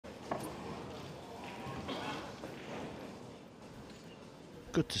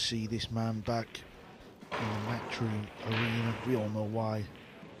Good to see this man back in the Matchroom arena. We all know why.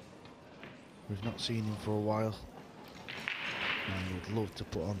 We've not seen him for a while. And we'd love to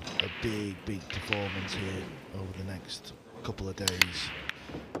put on a big performance here over the next couple of days.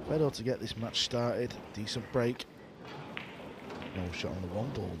 Fedor to get this match started. Decent break. No shot on the one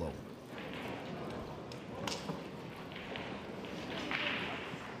ball though.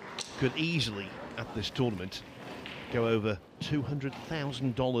 Could easily, at this tournament, go over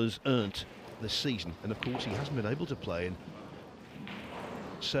 $200,000 earned this season. And of course he hasn't been able to play in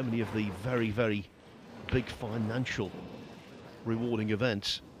so many of the very big financial rewarding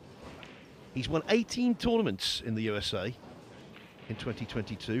events. He's won 18 tournaments in the USA in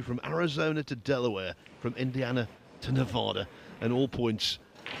 2022, from Arizona to Delaware, from Indiana to Nevada, and all points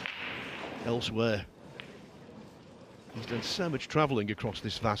elsewhere. He's done so much travelling across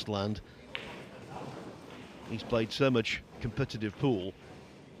this vast land. He's played so much competitive pool.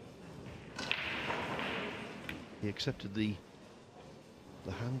 He accepted the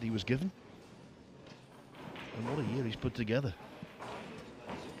hand he was given. And what a year he's put together.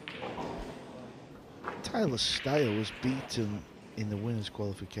 Tyler Styer was beaten in the winners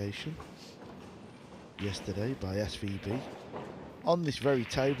qualification yesterday by SVB on this very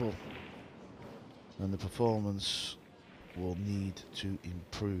table, and the performance will need to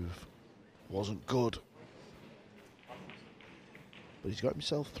improve. Wasn't good, but he's got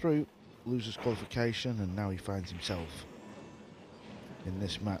himself through losers qualification, and now he finds himself in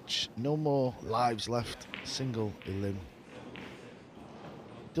this match. No more lives left, single elim.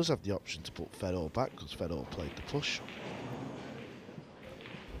 Does have the option to put Fedor back because Fedor played the push.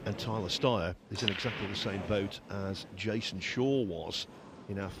 And Tyler Styer is in exactly the same boat as Jason Shaw was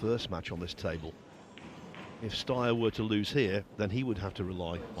in our first match on this table. If Styer were to lose here, then he would have to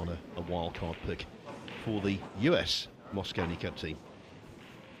rely on a wildcard pick for the US Mosconi Cup team.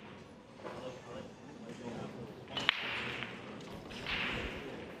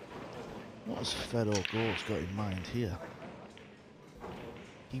 What has Fedor Gorst got in mind here?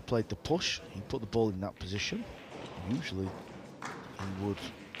 He played the push, he put the ball in that position. Usually he would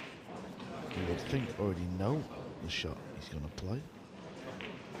think already know the shot he's going to play.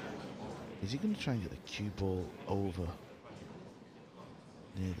 Is he going to try and get the cue ball over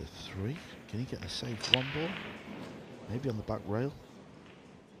near the 3? Can he get a safe one ball? Maybe on the back rail.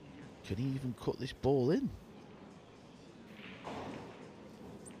 Can he even cut this ball in?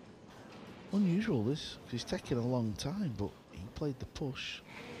 Unusual this, because he's taking a long time, but he played the push.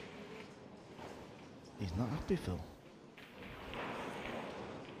 He's not happy, Phil.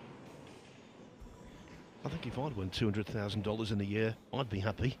 I think if I'd won $200,000 in a year, I'd be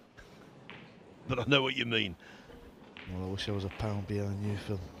happy. But I know what you mean. Well, I wish I was a pound behind you,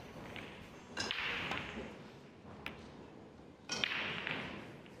 Phil.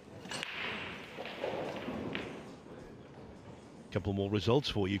 Couple more results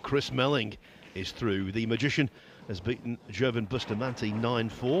for you. Chris Melling is through. The Magician has beaten Jovan Bustamante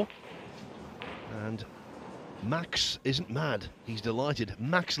 9-4. And Max isn't mad. He's delighted.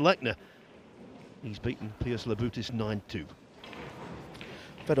 Max Lechner, he's beaten Pius Labutis 9-2.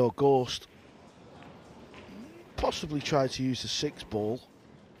 Fedor Gorst possibly tried to use the 6 ball,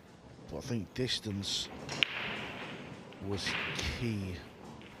 but I think distance was key.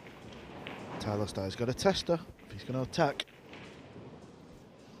 Tyler Styer's got a tester if he's going to attack.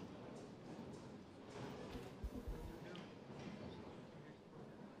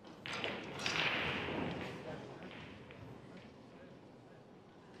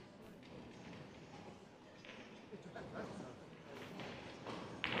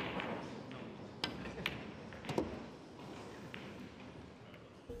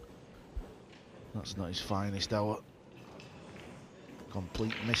 That's not his finest hour.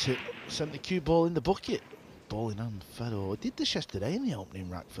 Complete miss it. Sent the cue ball in the bucket. Ball in hand, Fedor. I did this yesterday in the opening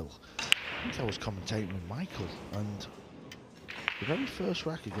rack, Phil. I think I was commentating with Michael, and the very first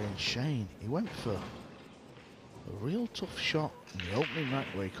rack against Shane, he went for a real tough shot in the opening rack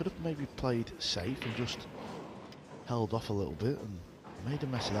where he could have maybe played safe and just held off a little bit and made a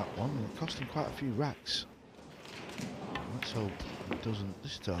mess of that one, and it cost him quite a few racks. Let's hope it doesn't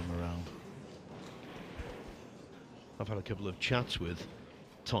this time around. I've had a couple of chats with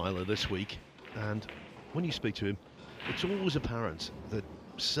Tyler this week, and when you speak to him, it's always apparent that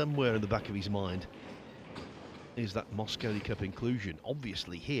somewhere in the back of his mind is that Mosconi Cup inclusion.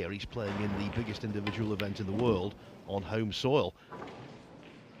 Obviously here he's playing in the biggest individual event in the world on home soil.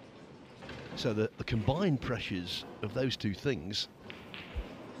 So the combined pressures of those two things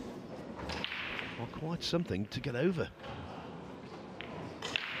are quite something to get over.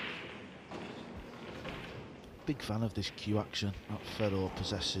 big fan of this cue action that Fedor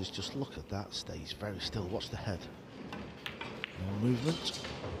possesses. Just look at that, stays very still. Watch the head. No movement,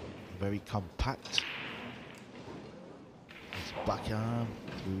 very compact. His back arm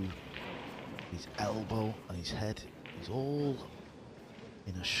through his elbow and his head is all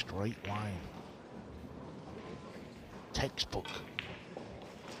in a straight line. Textbook.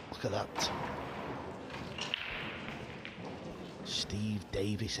 Look at that. Steve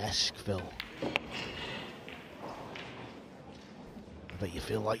Davis-esque, Phil. I bet you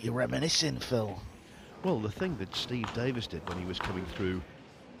feel like you're reminiscing, Phil. Well, the thing that Steve Davis did when he was coming through,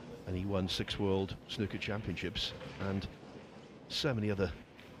 and he won 6 World Snooker Championships and so many other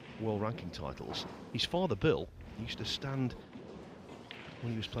world ranking titles. His father, Bill, used to stand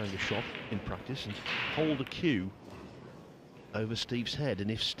when he was playing a shot in practice and hold a cue over Steve's head,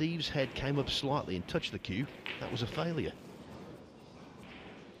 and if Steve's head came up slightly and touched the cue, that was a failure.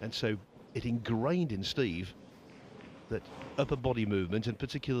 And so it ingrained in Steve that upper body movement, and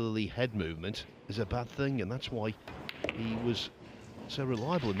particularly head movement, is a bad thing, and that's why he was so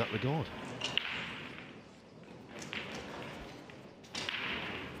reliable in that regard.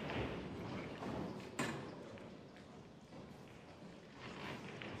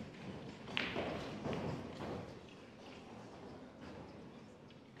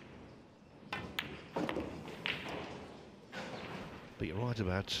 But you're right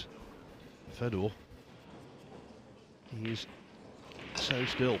about Fedor. He is so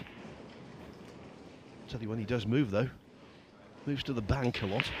still. Tell you when he does move though, moves to the bank a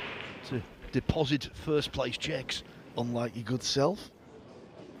lot to deposit first place checks. Unlike your good self.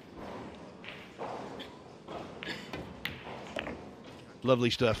 Lovely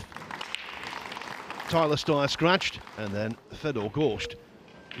stuff. Tyler Styer scratched, and then Fedor Gorst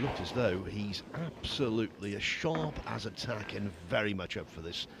looked as though he's absolutely as sharp as a tack and very much up for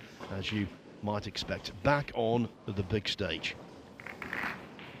this, as you might expect, back on the big stage.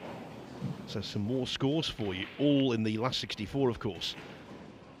 So some more scores for you, all in the last 64, of course.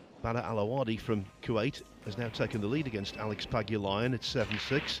 Bada Alawadi from Kuwait has now taken the lead against Alex Pagulayan at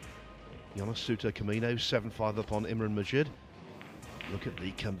 7-6. Jonas Suter Camino 7-5 up on Imran Majid. Look at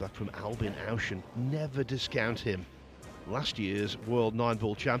the comeback from Albin Aushin. Never discount him. Last year's world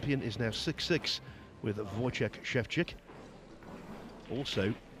 9-ball champion is now 6-6 with Wojciech Szewczyk.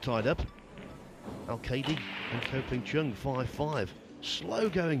 Also tied up, Al-Qaidi and Ko Ping Chung 5-5. Slow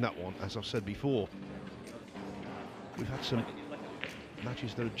going, that one, as I've said before. We've had some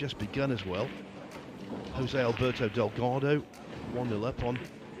matches that have just begun as well. Jose Alberto Delgado 1-0 up on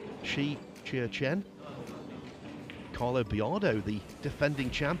Shi Chia Chen. Carlo Biardo, the defending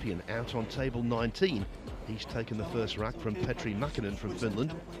champion, out on table 19. He's taken the first rack from Petri Makinen from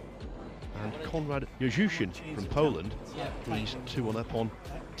Finland. And Konrad Jezushin from Poland, he's 2-1 up on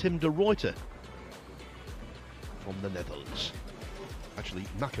Tim de Ruyter from the Netherlands. Actually,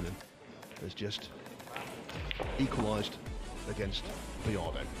 Makinen has just equalised against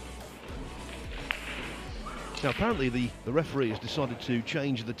Biardo. Now, apparently the referee has decided to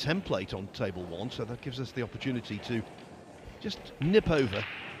change the template on table 1, so that gives us the opportunity to just nip over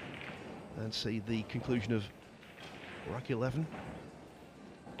and see the conclusion of rack 11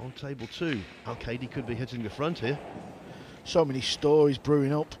 on table 2. Al-Qaidi could be hitting the front here. So many stories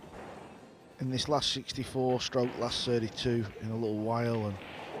brewing up in this last 64 stroke last 32 in a little while, and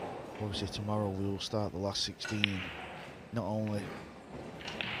obviously tomorrow we will start the last 16. Not only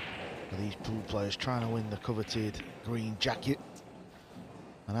are these pool players trying to win the coveted green jacket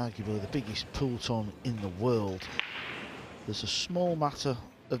and arguably the biggest pool tournament in the world, there's a small matter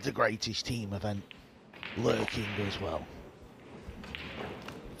of the greatest team event lurking as well.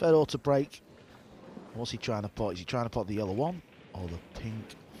 Fedor to break. What's he trying to pot? Is he trying to pot the yellow 1 or the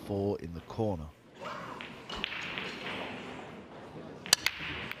pink 4 in the corner?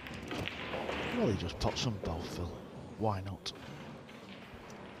 Well, he just pots them both, Phil. Why not?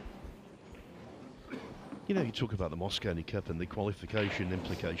 You know, you talk about the Mosconi Cup and the qualification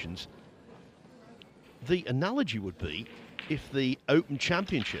implications. The analogy would be if the Open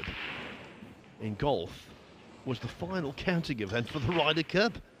Championship in golf was the final counting event for the Ryder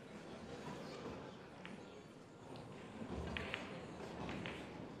Cup.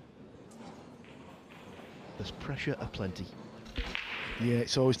 There's pressure aplenty. Yeah,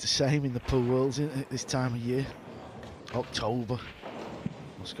 it's always the same in the pool world, isn't it, this time of year? October.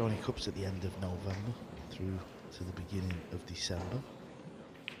 Mosconi Cup's at the end of November through to the beginning of December.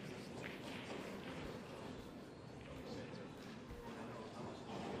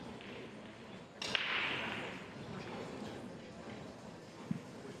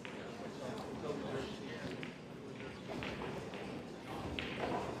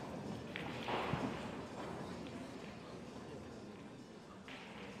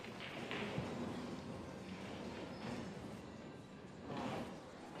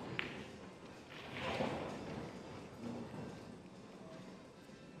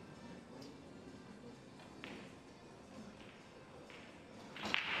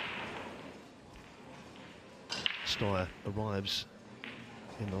 Styer arrives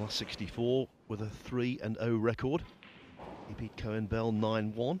in the last 64 with a 3-0 record. He beat Cohen Bell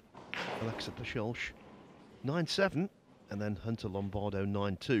 9-1, Alexa Pachelch 9-7, and then Hunter Lombardo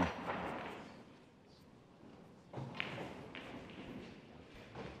 9-2.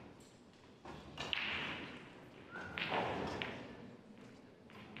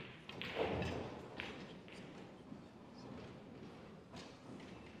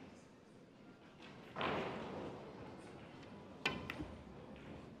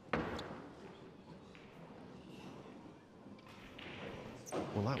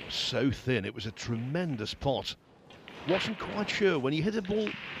 Well, that was so thin. It was a tremendous pot. Wasn't quite sure. When you hit a ball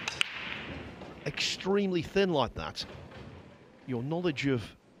extremely thin like that, your knowledge of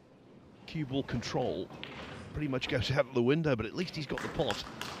cue ball control pretty much goes out the window, but at least he's got the pot.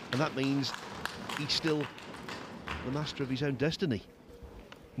 And that means he's still the master of his own destiny.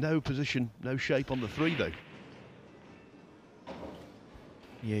 No position, no shape on the 3, though.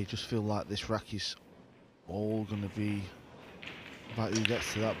 Yeah, you just feel like this rack is all going to be about who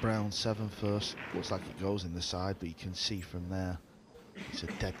gets to that brown 7 first. Looks like it goes in the side, but you can see from there it's a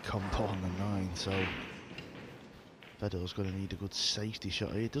dead combo on the 9, so Fedor's going to need a good safety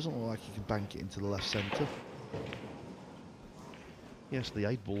shot here. It doesn't look like he can bank it into the left centre. Yes, the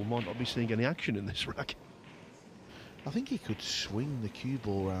 8 ball might not be seeing any action in this rack. I think he could swing the cue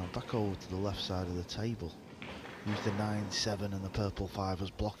ball round back over to the left side of the table. Use the 9, 7 and the purple 5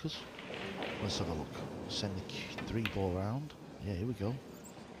 as blockers. Let's have a look. Send the 3 ball round. Yeah, here we go.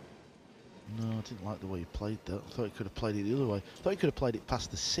 No, I didn't like the way he played that. I thought he could have played it the other way. I thought he could have played it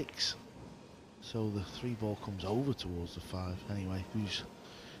past the 6. So the 3 ball comes over towards the 5. Anyway,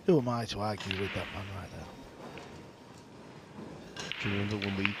 who am I to argue with that man right there? Do you remember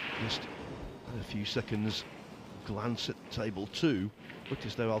when we just had a few seconds glance at table 2, looked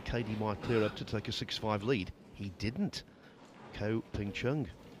as though Al-Qaidi might clear up to take a 6-5 lead? He didn't. Ko Ping Chung,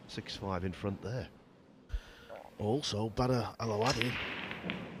 6-5 in front there. Also, Badr Alawadi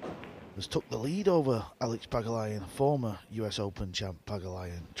has took the lead over Alex Pagulayan, former US Open champ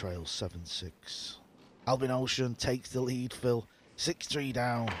Pagulayan, trails 7-6. Albin Ocean takes the lead, Phil. 6-3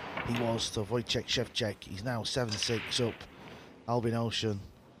 down he was to Wojciech Szewczak. He's now 7-6 up. Albin Ocean,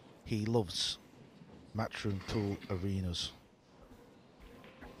 he loves Matchroom Pool arenas.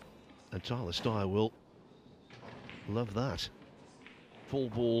 And Tyler Styer will love that. Full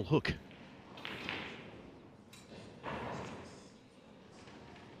ball hook.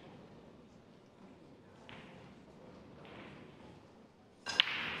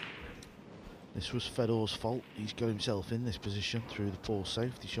 This was Fedor's fault. He's got himself in this position through the poor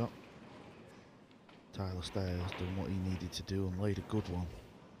safety shot. Tyler Styer has done what he needed to do and laid a good one.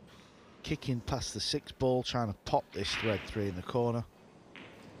 Kicking past the 6 ball, trying to pop this thread 3 in the corner.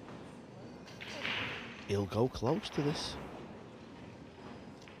 He'll go close to this.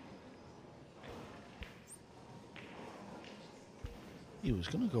 He was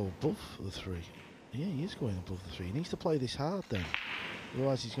going to go above the 3. Yeah, he is going above the 3. He needs to play this hard then.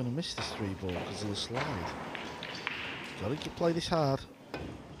 Otherwise he's going to miss this 3 ball because of the slide. Got to play this hard.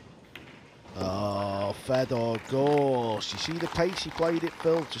 Oh, Fedor Gorst. You see the pace he played it,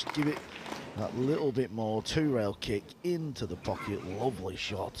 Phil? Just give it that little bit more. 2-rail kick into the pocket. Lovely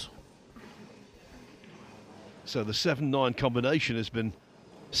shot. So the 7-9 combination has been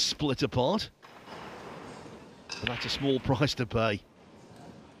split apart. And that's a small price to pay.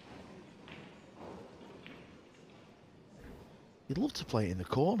 He'd love to play it in the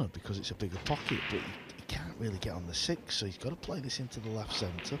corner because it's a bigger pocket, but he can't really get on the 6, so he's got to play this into the left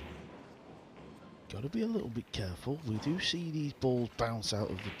centre. Got to be a little bit careful. We do see these balls bounce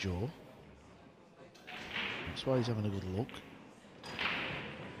out of the jaw. That's why he's having a good look.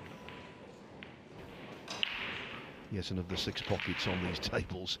 Yes, and of the 6 pockets on these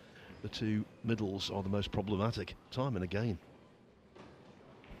tables, the 2 middles are the most problematic, time and again.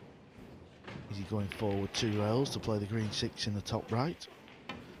 Is he going forward 2 rails to play the green 6 in the top right?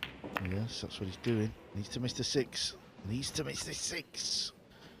 Yes, that's what he's doing. Needs to miss the 6. Needs to miss the 6.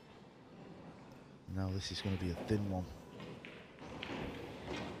 Now this is going to be a thin one.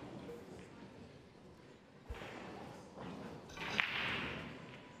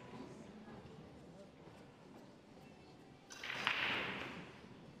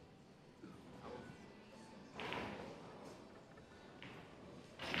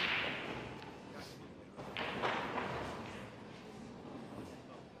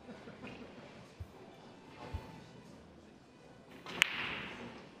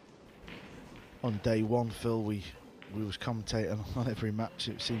 On day 1, Phil, we was commentating on every match.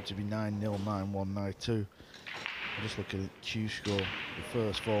 It seemed to be 9-0, 9-1, 9-2. I'm just looking at Q score, the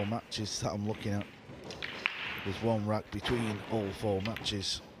first 4 matches that I'm looking at. There's one rack between all 4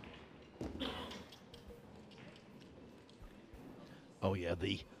 matches. Oh yeah,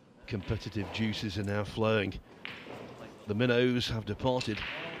 the competitive juices are now flowing. The minnows have departed.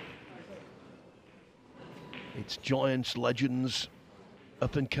 It's giants, legends,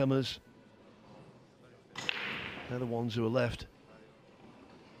 up-and-comers. They're the ones who are left.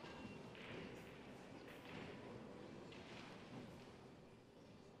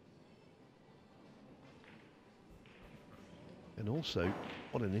 And also,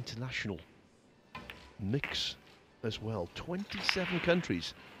 what an international mix as well. 27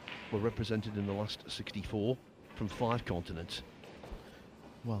 countries were represented in the last 64 from 5 continents.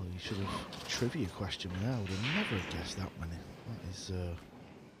 Well, you should have trivia question me there. I would have never guessed that many. That is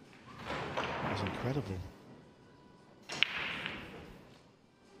incredible.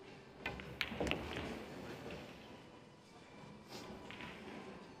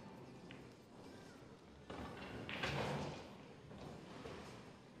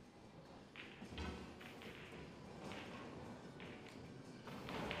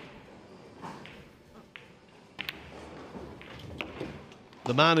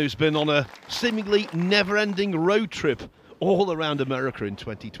 The man who's been on a seemingly never-ending road trip all around America in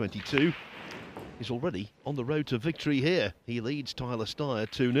 2022 is already on the road to victory here. He leads Tyler Styer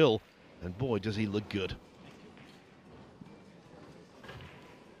 2-0, and boy, does he look good.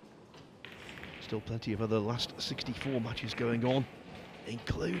 Still plenty of other last 64 matches going on,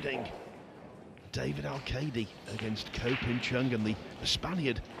 including David Alcady against Ko Pin Chung, and the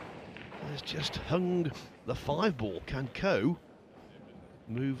Spaniard has just hung the 5-ball. Can Ko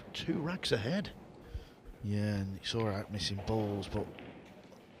move 2 racks ahead? Yeah, and it's all right missing balls, but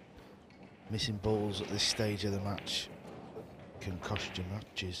missing balls at this stage of the match can cost you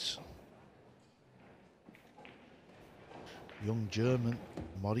matches. Young German,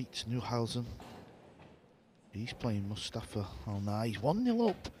 Moritz Neuhausen. He's playing Mustafa Al-Nai. He's 1-0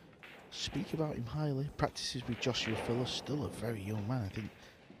 up. Speak about him highly. Practices with Joshua Filler, still a very young man. I think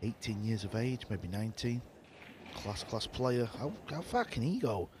 18 years of age, maybe 19. Class player. How far can he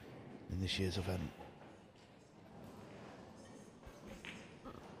go in this year's event?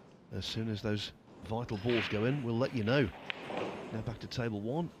 As soon as those vital balls go in, we'll let you know. Now back to table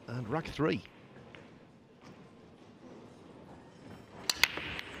 1 and rack 3.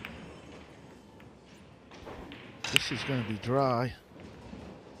 This is going to be dry.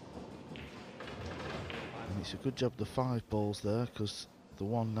 And it's a good job the 5 balls there, because the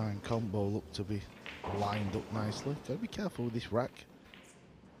 1-9 combo looked to be lined up nicely. Got to be careful with this rack.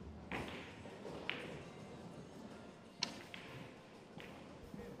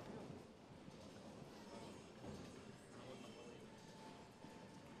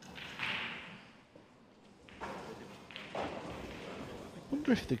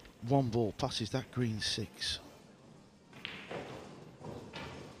 Wonder if the 1 ball passes that green 6.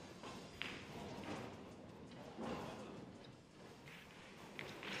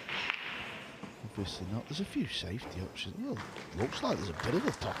 Obviously not. There's a few safety options. Well, looks like there's a bit of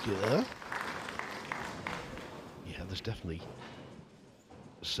a pocket there. Yeah, there's definitely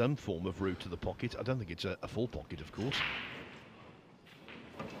some form of route to the pocket. I don't think it's a full pocket, of course.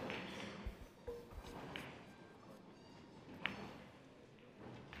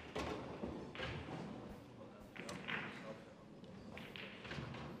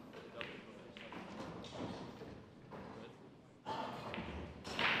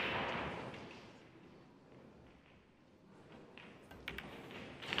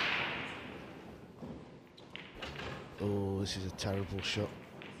 Oh, this is a terrible shot.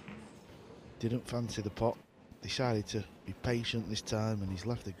 Didn't fancy the pot. Decided to be patient this time, and he's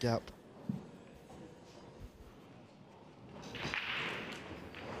left the gap.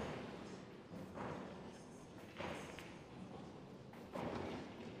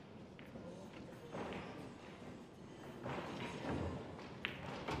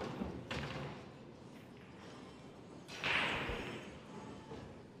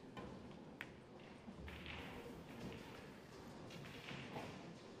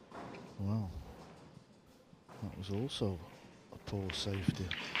 Well, that was also a poor safety.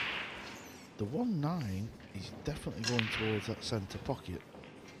 The 1-9 is definitely going towards that centre pocket.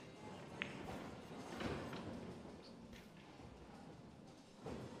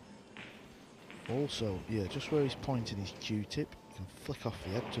 Also, yeah, just where he's pointing his Q-tip, you can flick off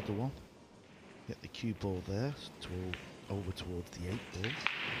the edge of the 1. Get the cue ball there, over towards the 8 ball.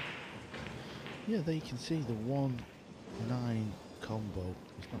 Yeah, there you can see the 1-9 combo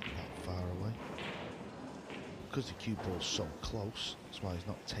is not that far away. Because the cue ball's so close, that's why he's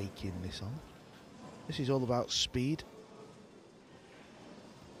not taking this on. This is all about speed.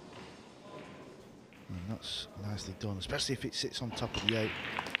 And that's nicely done, especially if it sits on top of the 8.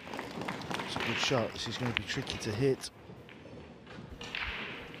 It's a good shot. This is going to be tricky to hit.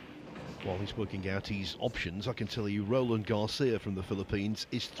 While he's working out his options, I can tell you Roland Garcia from the Philippines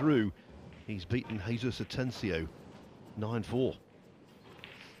is through. He's beaten Jesus Atencio 9-4.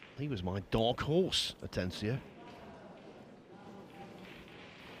 He was my dark horse, Atencio.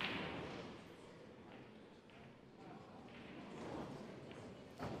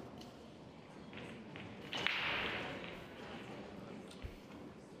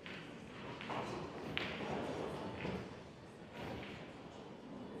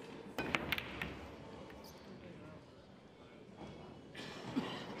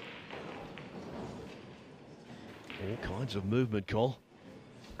 All kinds of movement, Cole.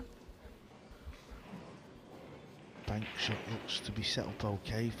 Bank shot looks to be set up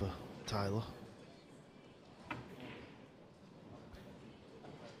okay for Tyler.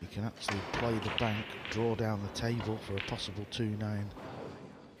 He can actually play the bank, draw down the table for a possible 2-9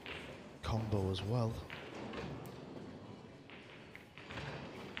 combo as well.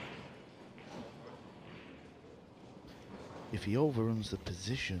 If he overruns the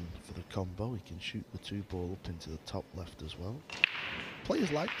position for the combo, he can shoot the 2-ball up into the top left as well.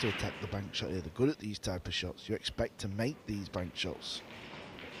 Players like to attack the bank shot here. They're good at these type of shots. You expect to make these bank shots.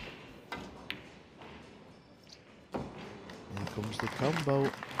 Here comes the combo.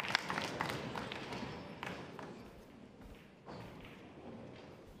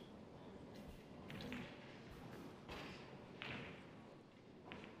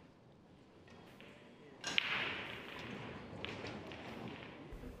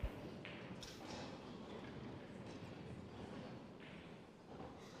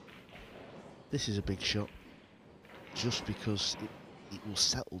 This is a big shot, just because it will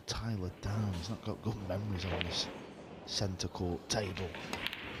settle Tyler down. He's not got good memories on this centre court table.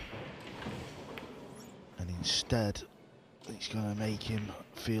 And instead, it's going to make him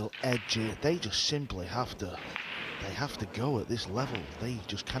feel edgy. They just simply have to go at this level. They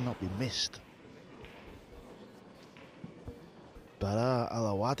just cannot be missed. Bara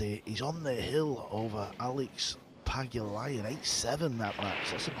Alawadi is on the hill over Alex Pagulayan. 8-7 that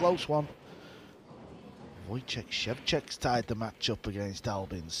match. That's a close one. Wojciech Szewczyk's tied the match up against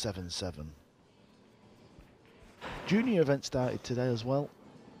Albin, 7-7. Junior event started today as well.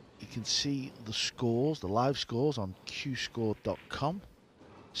 You can see the scores, the live scores on qscore.com.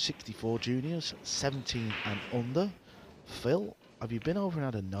 64 juniors, 17 and under. Phil, have you been over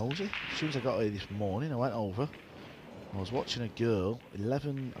and had a nosy? As soon as I got here this morning, I went over. I was watching a girl,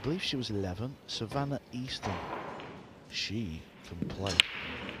 11, I believe she was 11, Savannah Easton. She can play.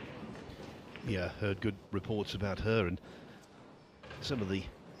 Yeah, heard good reports about her and some of the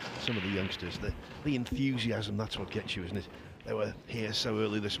youngsters. The enthusiasm, that's what gets you, isn't it? They were here so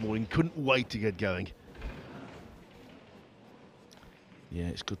early this morning, couldn't wait to get going. Yeah,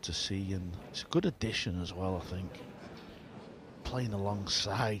 it's good to see, and it's a good addition as well, I think. Playing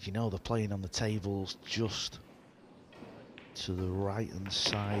alongside, you know, they're playing on the tables just to the right-hand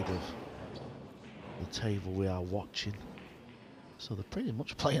side of the table we are watching. So they're pretty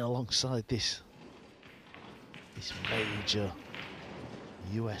much playing alongside this major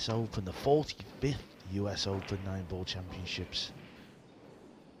US Open, the 45th US Open 9-ball championships.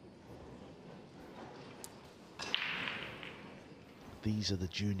 These are the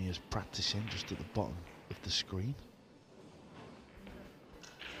juniors practicing just at the bottom of the screen.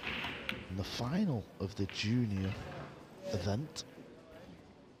 And the final of the junior event,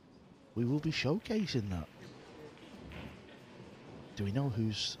 we will be showcasing that. Do we know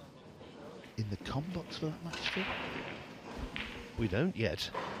who's in the com box for that match, Phil? We don't yet.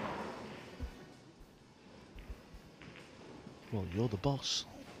 Well, you're the boss.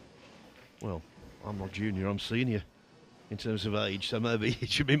 Well, I'm not junior, I'm senior in terms of age, so maybe it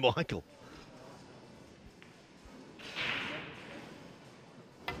should be Michael.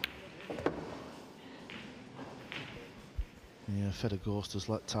 Yeah, Fedor Gorst has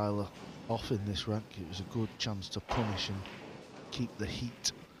let Tyler off in this rank. It was a good chance to punish and keep the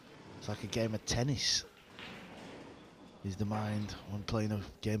heat. It's like a game of tennis. Is the mind when playing a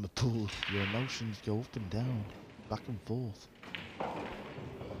game of pool. Your emotions go up and down, back and forth.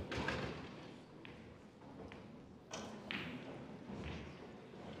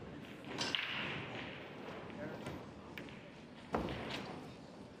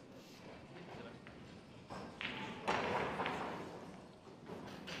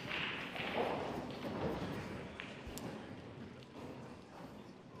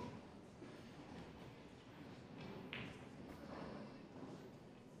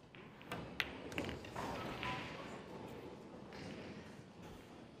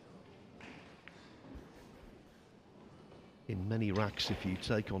 in many racks, if you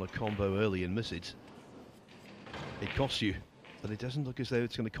take on a combo early and miss it, it costs you. But it doesn't look as though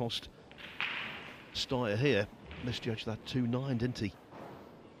it's going to cost Styer here. Misjudged that 2-9, didn't he?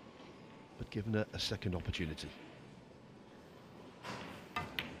 But given a second opportunity.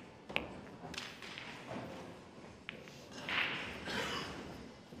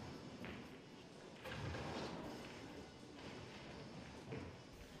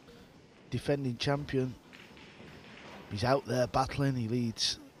 Defending champion. He's out there battling. He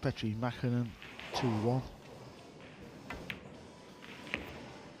leads Petri Mäkinen 2-1.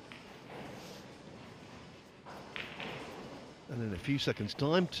 And in a few seconds'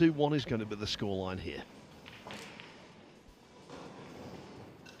 time, 2-1 is going to be the scoreline here.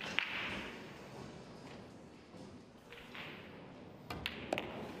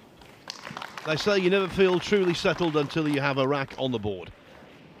 They say you never feel truly settled until you have a rack on the board.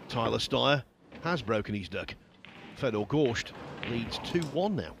 Tyler Styer has broken his duck. Fedor Gorst leads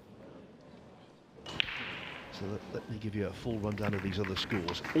 2-1 now. So let me give you a full rundown of these other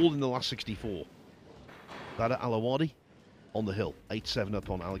scores, all in the last 64. Badr Alawadi on the hill, 8-7 up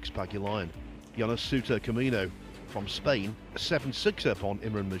on Alex Pagulayan. Jonas Suter Camino from Spain, 7-6 up on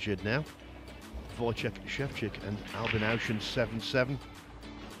Imran Majid now. Wojciech Szewczyk and Albin Aushin 7-7.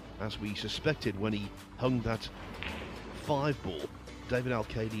 As we suspected when he hung that 5-ball, David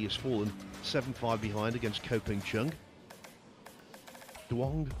Al-Kadi has fallen 7-5 behind against Ko Ping Chung.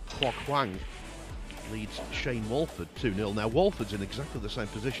 Duong Kwok Hwang leads Shane Walford 2-0. Now Walford's in exactly the same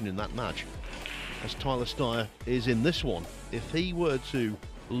position in that match as Tyler Styer is in this one. If he were to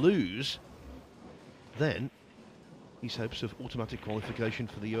lose, then his hopes of automatic qualification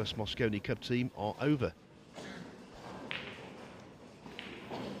for the US Mosconi Cup team are over.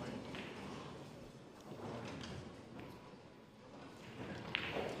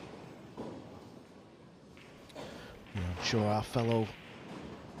 Yeah, I'm sure our fellow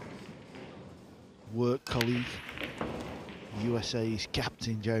work colleague, USA's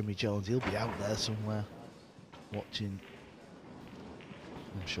captain Jeremy Jones, he'll be out there somewhere watching.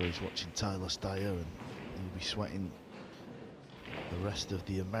 I'm sure he's watching Tyler Styer, and he'll be sweating the rest of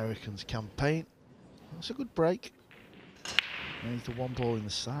the Americans' campaign. That's a good break. There's the 1 ball in the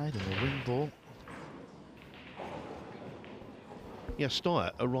side and the wing ball. Yeah,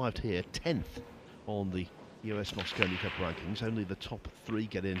 Styer arrived here 10th on the US Mosconi Cup rankings. Only the top 3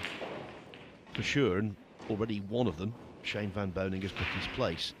 get in for sure, and already one of them, Shane Van Boning, has booked his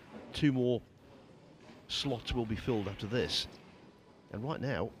place. 2 more slots will be filled after this. And right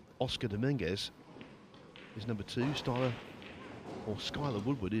now, Oscar Dominguez is number 2, Skylar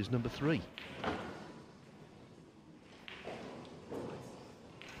Woodward is number 3.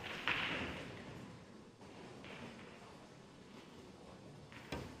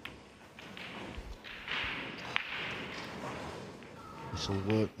 This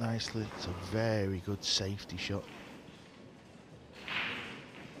will work nicely. It's a very good safety shot.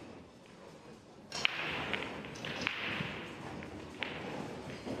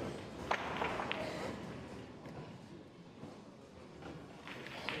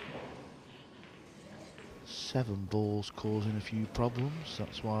 Seven balls causing a few problems.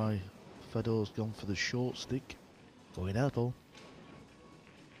 That's why Fedor's gone for the short stick. Going out ball.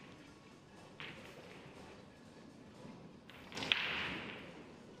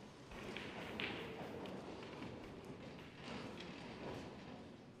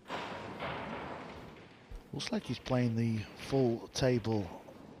 Looks like he's playing the full table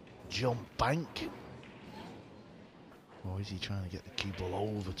jump bank. Or is he trying to get the cue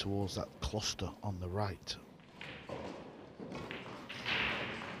ball over towards that cluster on the right?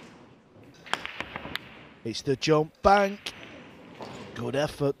 It's the jump bank. Good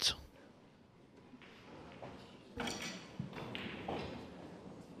effort.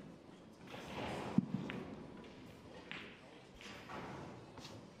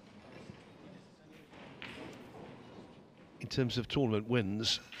 In terms of tournament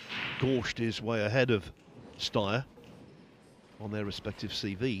wins, Gorst is way ahead of Styer on their respective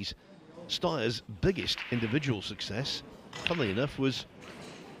CVs. Steyer's biggest individual success, funnily enough, was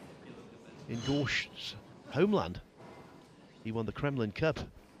in Gorst's homeland. He won the Kremlin Cup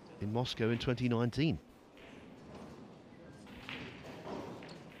in Moscow in 2019.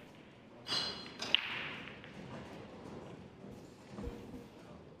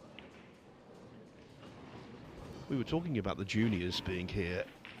 We were talking about the juniors being here,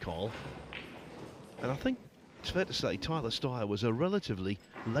 Carl, and I think it's fair to say Tyler Styer was a relatively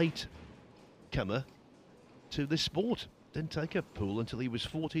late comer to this sport. Didn't take a pool until he was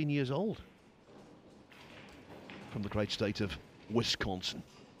 14 years old, from the great state of Wisconsin.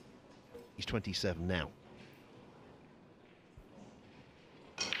 He's 27 now.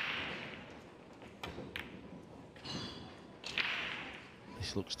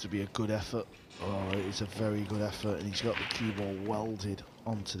 This looks to be a good effort. Oh, it is a very good effort, and he's got the cue ball welded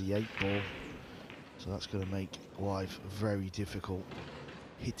onto the 8 ball. So that's going to make life very difficult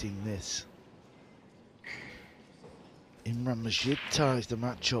hitting this. Imran Majid ties the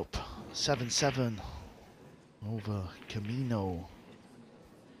match up 7-7 over Camino.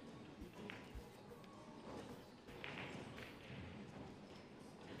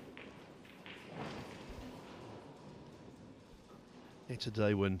 It's a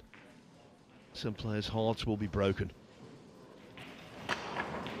day when some players' hearts will be broken.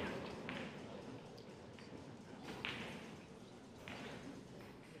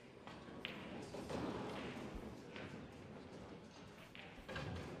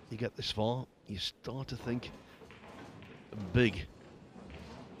 You get this far, you start to think big.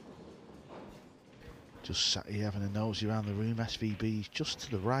 Just sat here having a nosy around the room. SVB's just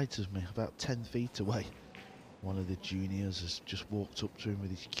to the right of me, about 10 feet away. One of the juniors has just walked up to him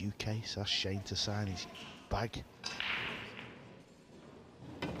with his cue case, asked Shane to sign his bag.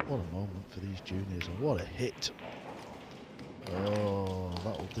 What a moment for these juniors, and what a hit. Oh,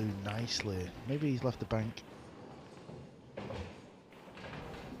 that'll do nicely. Maybe he's left the bank.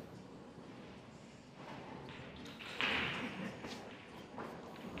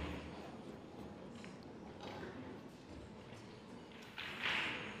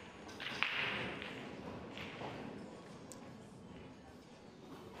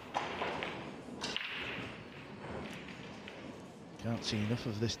 Can't see enough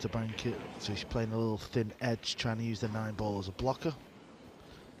of this to bank it, so he's playing a little thin edge, trying to use the 9 ball as a blocker.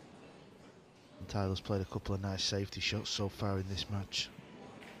 And Tyler's played a couple of nice safety shots so far in this match.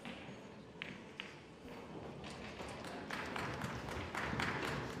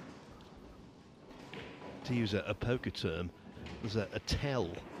 To use a poker term, there's a tell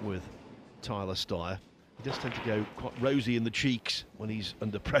with Tyler Styer. He does tend to go quite rosy in the cheeks when he's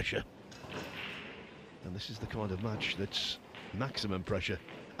under pressure. And this is the kind of match that's maximum pressure.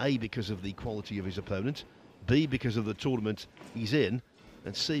 A, because of the quality of his opponent. B, because of the tournament he's in.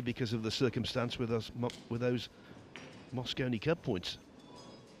 And C, because of the circumstance with those Mosconi Cup points.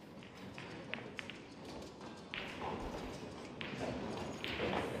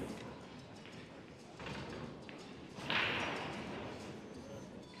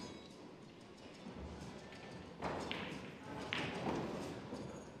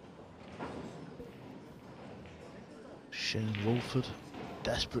 Shane Wolford,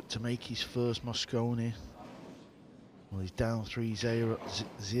 desperate to make his first Mosconi. Well, he's down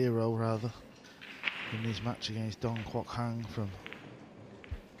 3-0 rather in his match against Dong Quoc Hang from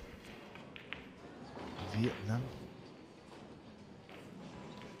Vietnam.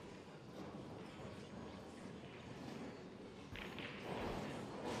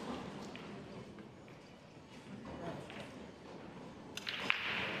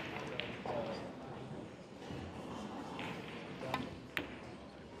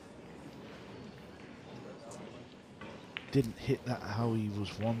 Didn't hit that how he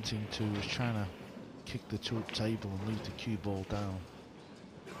was wanting to. He was trying to kick the 2-up table and leave the cue ball down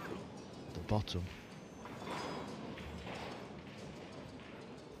at the bottom.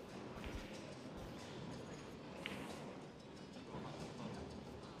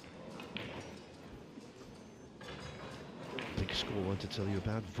 Big score I want to tell you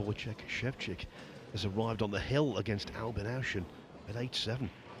about. Wojciech Szewczyk has arrived on the hill against Albin Auschen at 8-7.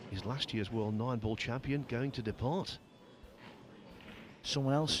 His last year's World 9-ball champion going to depart.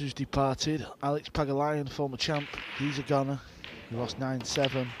 Someone else who's departed, Alex Pagalayan, former champ. He's a goner. He lost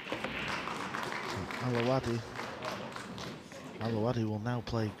 9-7. Alawadi will now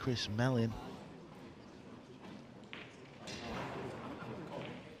play Chris Mellin.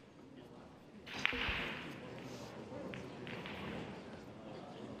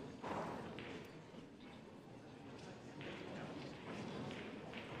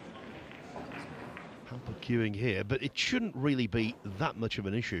 Queuing here, but it shouldn't really be that much of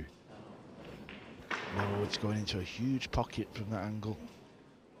an issue. No, it's going into a huge pocket from that angle.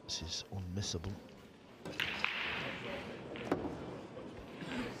 This is unmissable.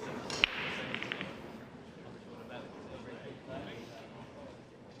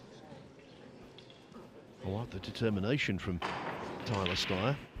 I like the determination from Tyler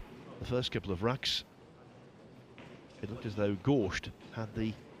Styer. The first couple of racks, it looked as though Gorst had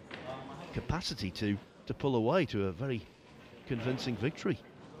the capacity to pull away to a very convincing victory.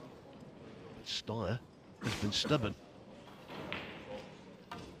 Styer has been stubborn.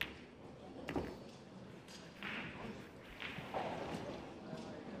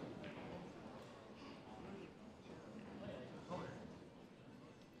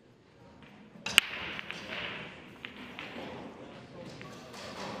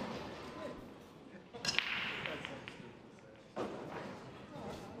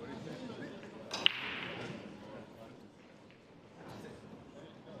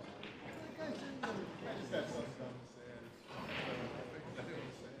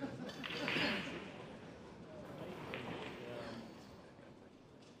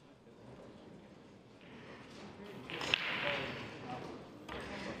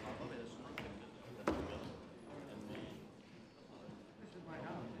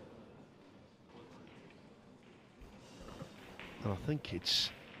 And I think it's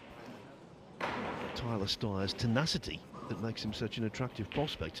Tyler Styer's tenacity that makes him such an attractive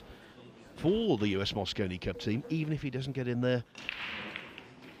prospect for the US Mosconi Cup team, even if he doesn't get in there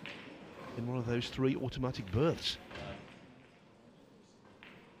in one of those 3 automatic berths.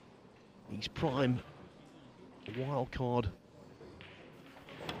 He's prime wild card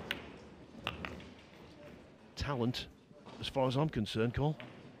talent as far as I'm concerned, Cole.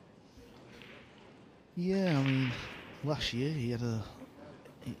 Yeah, I mean, last year he had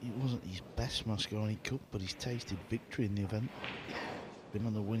it wasn't his best Mosconi Cup, but he's tasted victory in the event. Been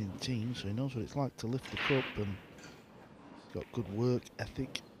on the winning team, so he knows what it's like to lift the cup, and he's got good work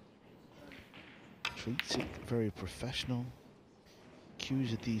ethic. Treats it very professional.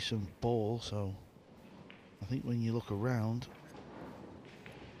 Cues a decent ball, so I think when you look around,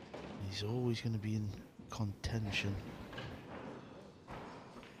 he's always going to be in contention.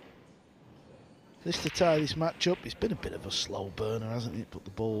 This to tie this match up. It's been a bit of a slow burner, hasn't it? But the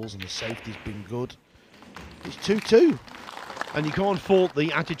balls and the safety's been good. It's 2-2. And you can't fault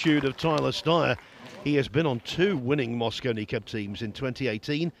the attitude of Tyler Styer. He has been on 2 winning Mosconi Cup teams in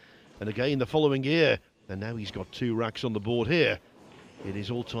 2018 and again the following year. And now he's got 2 racks on the board here. It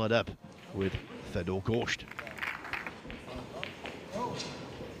is all tied up with Fedor Gorst.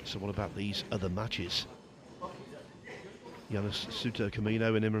 So what about these other matches? Yanis Suto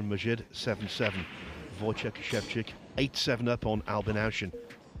Camino and Imran Majid, 7-7. Wojciech Szewczyk, 8-7 up on Albin Aushin.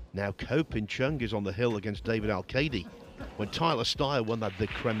 Now Ko Pin-chung is on the hill against David Al-Kaidi. When Tyler Styer won that big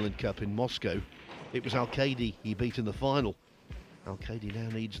Kremlin Cup in Moscow, it was Al-Kaidi he beat in the final. Al-Kaidi now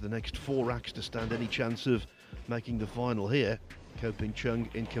needs the next 4 racks to stand any chance of making the final here. Ko Pin-chung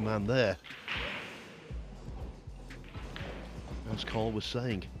in command there. As Carl was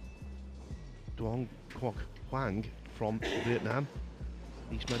saying, Duong Quoc Huang from Vietnam,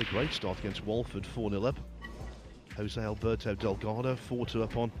 he's made a great start against Walford, 4-0 up. Jose Alberto Delgado, 4-2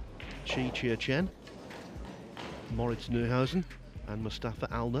 up on Chi Chia Chen. Moritz Neuhausen and Mustafa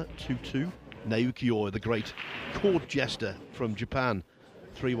Alner, 2-2. Naoki, the great court jester from Japan,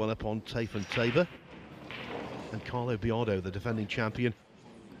 3-1 up on Tafon Tabor. And Carlo Biardo, the defending champion,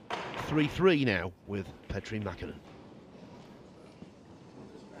 3-3 now with Petri Mäkinen.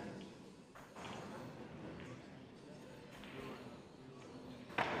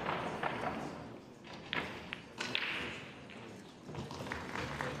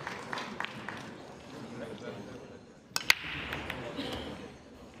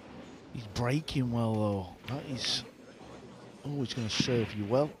 Breaking well though, that is always going to serve you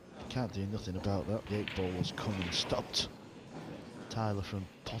well. Can't do nothing about that. The 8 ball was come and stopped Tyler from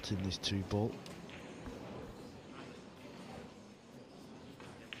potting this 2 ball.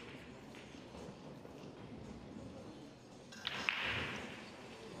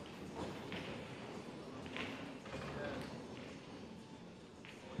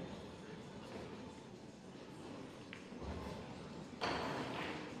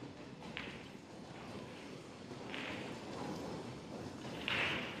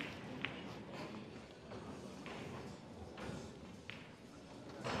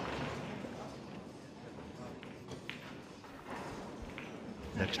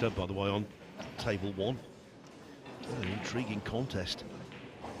 Next up, by the way, on table 1, an intriguing contest.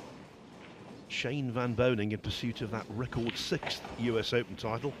 Shane Van Boening, in pursuit of that record 6th US Open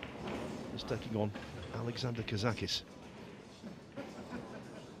title, is taking on Alexander Kazakis.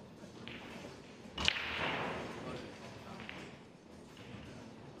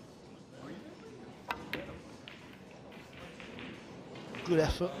 Good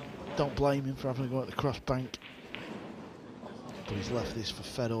effort. Don't blame him for having to go at the cross bank. But he's left this for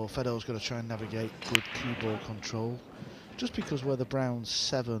Fedor. Fedor's got to try and navigate good cue ball control. Just because where the brown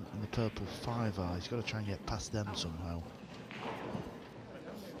 7 and the purple 5 are, he's got to try and get past them somehow.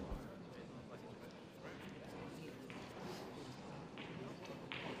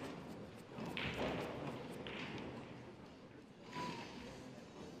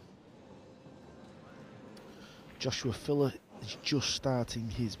 Joshua Filler is just starting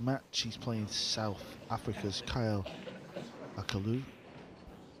his match. He's playing South Africa's Kyle Akalu,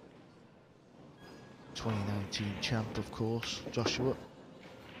 2019 champ, of course, Joshua.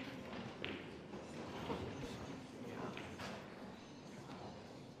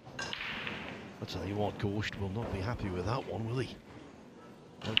 I'll tell you what, Gorst will not be happy with that one, will he?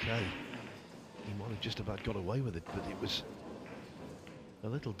 Okay, he might have just about got away with it, but it was a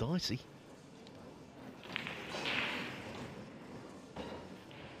little dicey.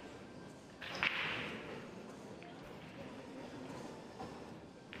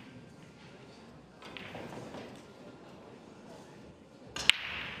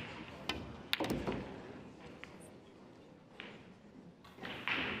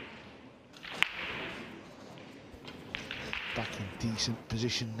 back in decent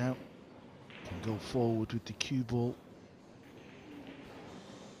position now. Can go forward with the cue ball.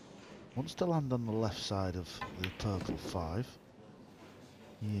 Wants to land on the left side of the purple 5.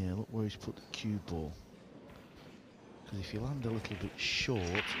 Yeah, look where he's put the cue ball. Because if you land a little bit short,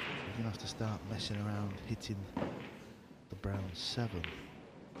 you're going to have to start messing around hitting the brown 7.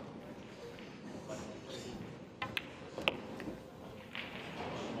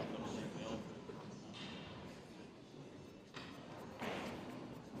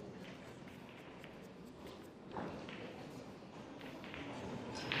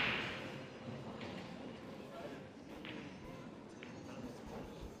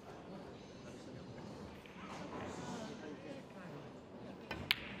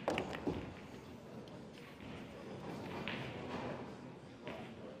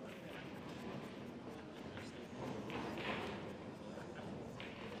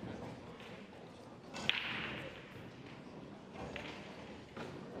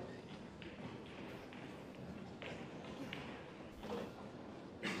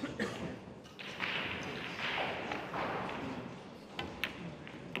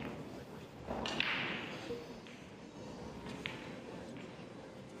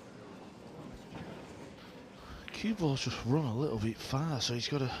 Cue ball's just run a little bit far, so he's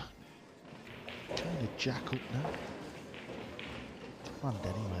got to kind of jack up now. Land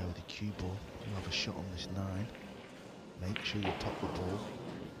anywhere with the cue ball. You'll have a shot on this 9. Make sure you top the ball.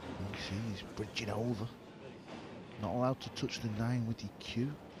 You see he's bridging over. Not allowed to touch the 9 with the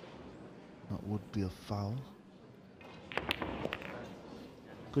cue. That would be a foul.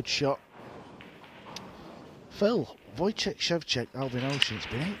 Good shot. Phil, Wojciech, Shevchik, Albin Ocean. It's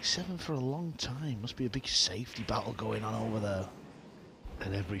been 8-7 for a long time. Must be a big safety battle going on over there.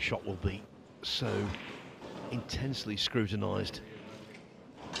 And every shot will be so intensely scrutinised.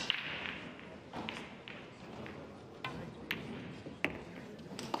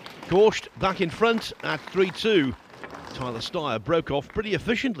 Gorst back in front at 3-2. Tyler Styer broke off pretty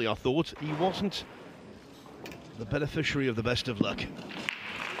efficiently, I thought. He wasn't the beneficiary of the best of luck.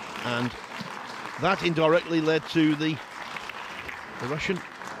 And that indirectly led to the Russian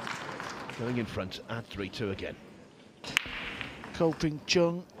going in front at 3-2 again. Koping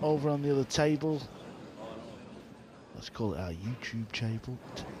Chung over on the other table. Let's call it our YouTube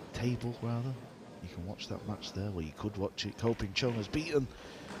table rather. You can watch that match there, well you could watch it. Koping Chung has beaten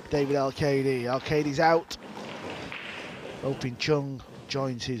David Al-Qaedi. Al-Qaedi's out. Koping Chung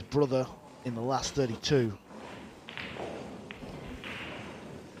joins his brother in the last 32.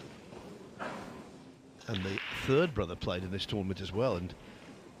 And the third brother played in this tournament as well, and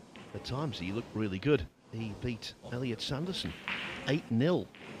at times he looked really good. He beat Elliot Sanderson 8-0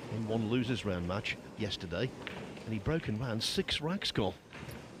 in one losers round match yesterday, and he broke and ran 6 racks goal.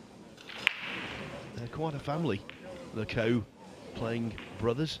 They're quite a family, the co-playing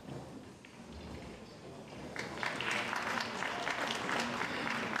brothers.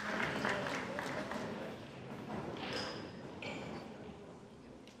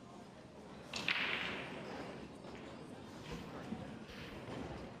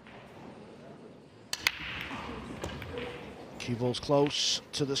 Cue ball's close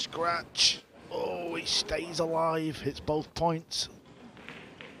to the scratch. Oh, it stays alive, hits both points.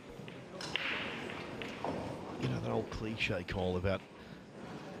 You know that old cliche call about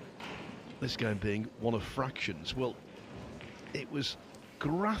this game being one of fractions? Well, it was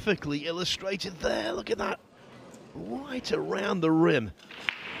graphically illustrated there. Look at that. Right around the rim,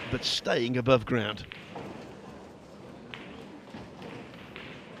 but staying above ground.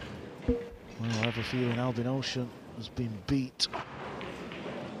 Well, I have a feeling Albin Ocean has been beat.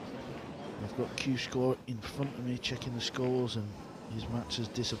 I've got Q score in front of me, checking the scores, and his match has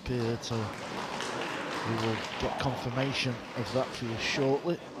disappeared, so we will get confirmation of that for you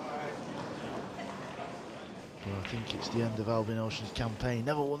shortly. But I think it's the end of Albin Ocean's campaign.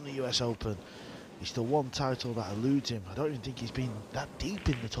 Never won the US Open. He's still one title that eludes him. I don't even think he's been that deep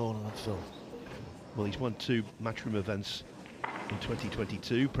in the tournament, Phil. Well, he's won 2 Matchroom events in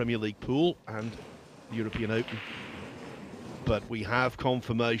 2022, Premier League Pool and European Open. But we have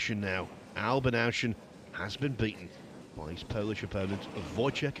confirmation now. Albin Ocean has been beaten by his Polish opponent,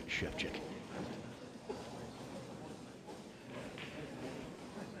 Wojciech Szewczyk.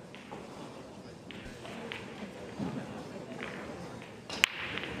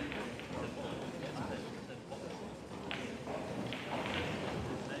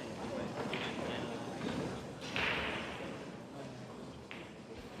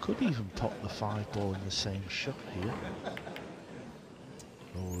 Could even pop the 5 ball in the same shot here.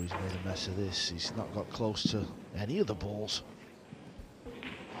 Oh, he's made a mess of this. He's not got close to any of the balls.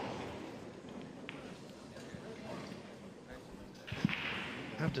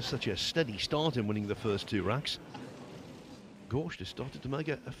 after such a steady start in winning the first 2 racks, Gorst has started to make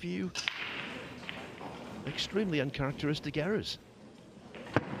a few extremely uncharacteristic errors.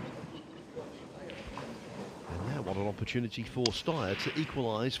 And now what an opportunity for Styer to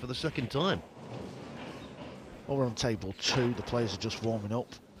equalise for the second time. Well, we're on table 2, the players are just warming up.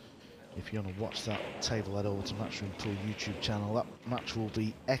 If you want to watch that table, head over to Matchroom Pool YouTube channel. That match will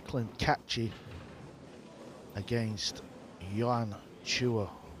be Eklund Kachi against Yuan Chua.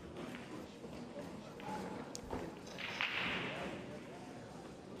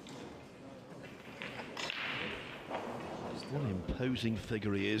 What an imposing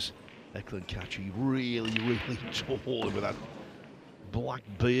figure he is. Eklund Kachi, really tall, and with that black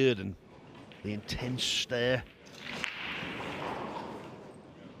beard and the intense stare.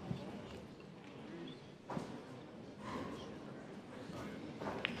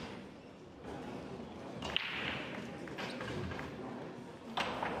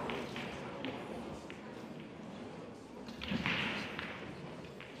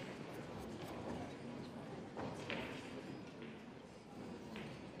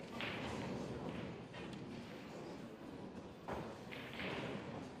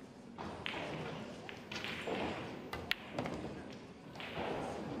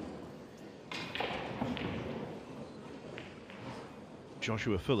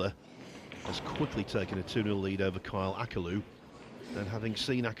 Joshua Fuller has quickly taken a 2-0 lead over Kyle Akalu, and having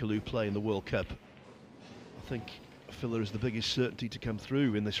seen Akalu play in the World Cup, I think Fuller is the biggest certainty to come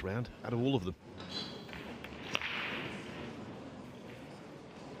through in this round out of all of them.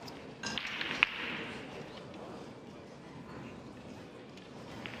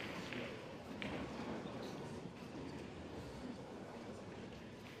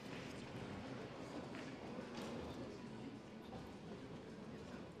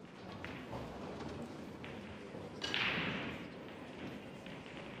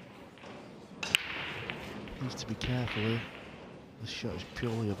 Needs to be careful here. This shot is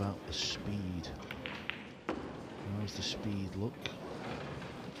purely about the speed. How's the speed look?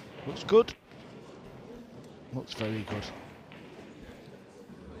 Looks good. Looks very good.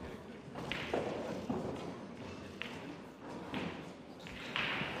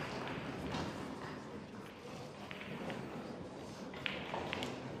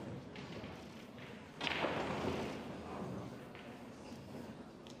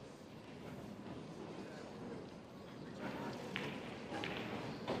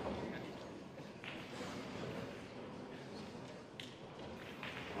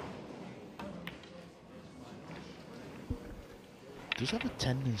 Does have a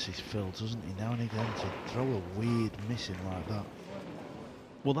tendency, Phil, doesn't he, now and again, to throw a weird missing like that.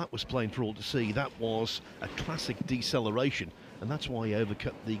 Well, that was plain for all to see. That was a classic deceleration, and that's why he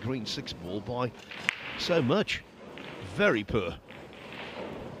overcut the green 6 ball by so much. Very poor.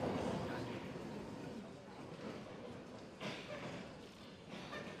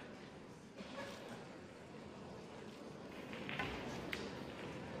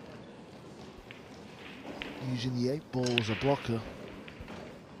 Using the 8 ball as a blocker.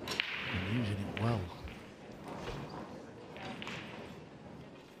 And using it well.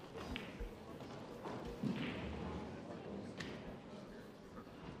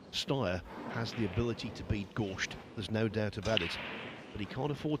 Styer has the ability to beat Gorst, there's no doubt about it, but he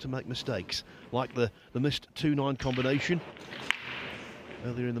can't afford to make mistakes, like the missed 2-9 combination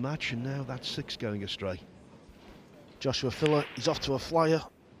earlier in the match, and now that's 6 going astray. Joshua Fuller, he's off to a flyer.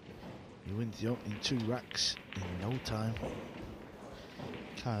 He wins the opening 2 racks in no time.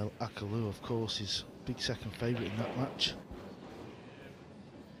 Kyle Akalu, of course, is big second favourite in that match.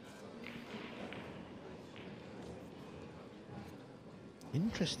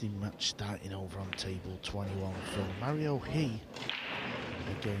 Interesting match starting over on table 21 from Mario He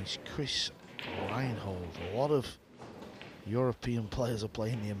against Chris Reinhold. A lot of European players are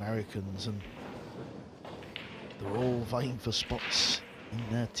playing the Americans, and they're all vying for spots in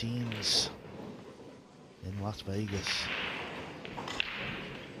their teams in Las Vegas.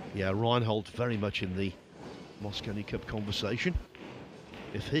 Yeah, Reinhold very much in the Mosconi Cup conversation.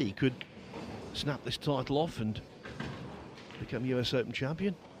 If he could snap this title off and become US Open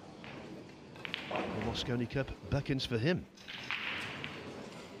champion, the Mosconi Cup beckons for him.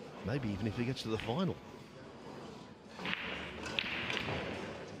 Maybe even if he gets to the final.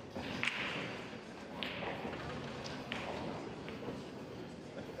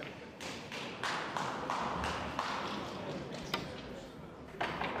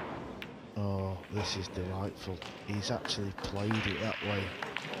 This is delightful. He's actually played it that way.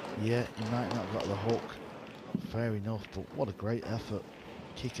 Yeah, he might not have got the hook. Fair enough, but what a great effort.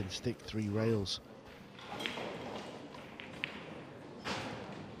 Kick and stick 3 rails.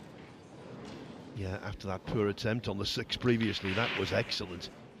 Yeah, after that poor attempt on the 6 previously, that was excellent.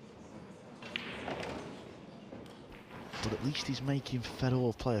 But at least he's making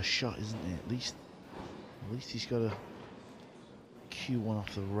Fedor play a shot, isn't he? At least he's got a Q1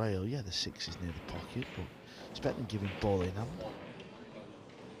 off the rail. Yeah, the 6 is near the pocket, but expect him giving ball in hand.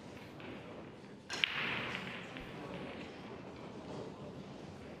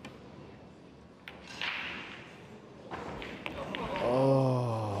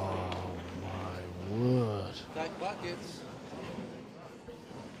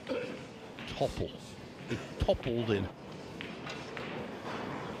 It toppled in.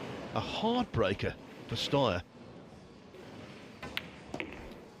 A heartbreaker for Styer.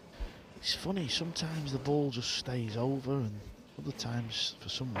 It's funny, sometimes the ball just stays over and other times for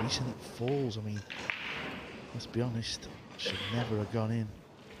some reason it falls. I mean, let's be honest, it should never have gone in.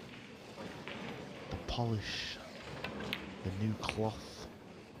 The polish, the new cloth,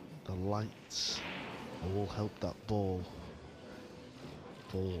 the lights all helped that ball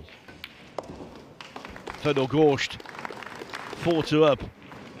fall. Fedor Gorst, 4-2 up,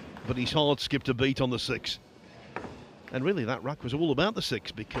 but his heart skipped a beat on the 6. And really that rack was all about the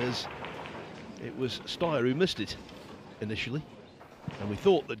 6 because it was Styer who missed it initially. And we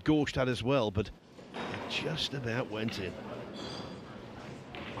thought that Gorst had as well, but it just about went in.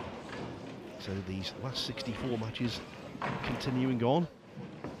 So these last 64 matches continuing on.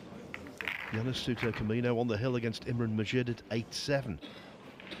 Jonas Suter Camino on the hill against Imran Majid at 8-7.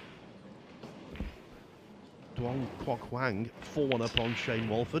 Duong Kwok Hwang 4-1 up on Shane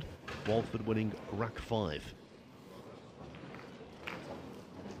Walford. Walford winning rack 5.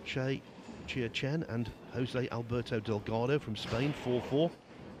 Che Chia Chen and Jose Alberto Delgado from Spain 4-4.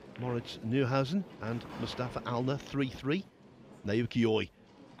 Moritz Neuhausen and Mustafa Alner 3-3. Naoki Oi,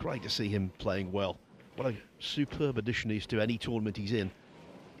 great to see him playing well. What a superb addition he is to any tournament he's in.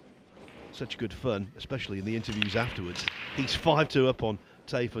 Such good fun, especially in the interviews afterwards. He's 5-2 up on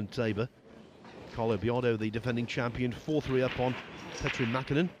Tayfun Tabor. Carlo Biardo, the defending champion, 4-3 up on Petrin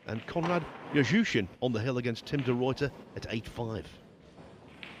Makinen, and Konrad Yajushin on the hill against Tim de Ruyter at 8-5.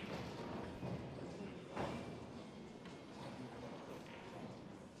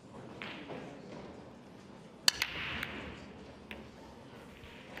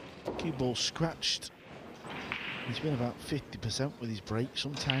 Cue ball scratched. He's been about 50% with his break.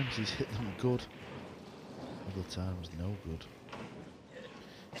 Sometimes he's hit them good, other times no good.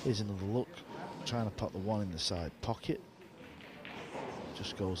 Here's another look. Trying to pop the 1 in the side pocket.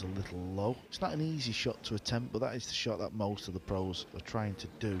 Just goes a little low. It's not an easy shot to attempt, but that is the shot that most of the pros are trying to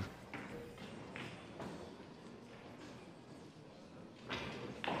do.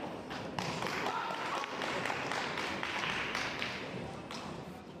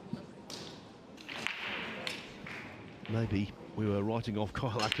 Maybe we were writing off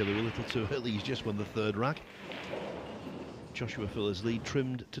Kyle Ackerley a little too early. He's just won the 3rd rack. Joshua Fuller's lead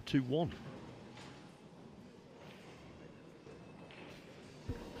trimmed to 2-1.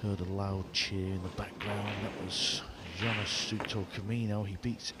 Heard a loud cheer in the background. That was Jonas Suto Camino. He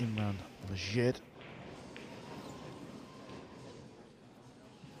beats Imran Majid.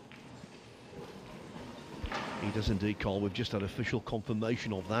 He does indeed, Carl. We've just had official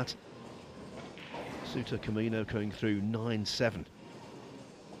confirmation of that. Suto Camino going through 9-7.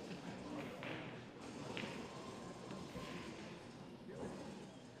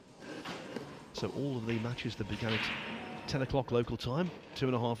 So all of the matches that began at 10 o'clock local time,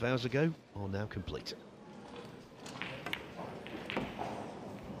 2.5 hours ago, are now complete.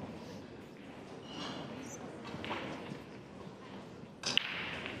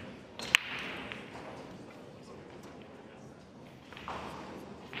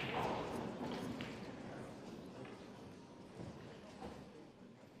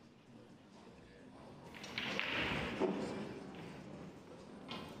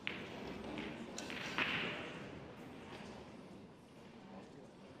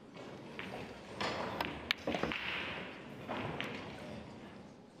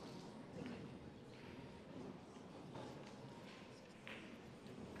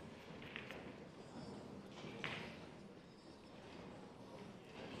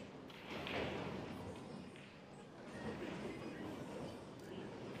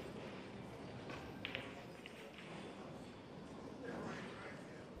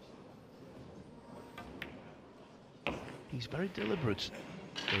 He's very deliberate,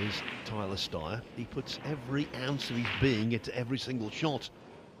 is Tyler Styer. He puts every ounce of his being into every single shot.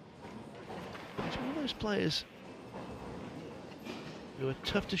 But he's one of those players who are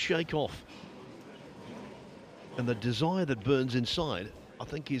tough to shake off. And the desire that burns inside, I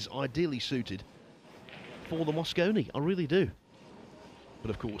think, is ideally suited for the Mosconi. I really do. But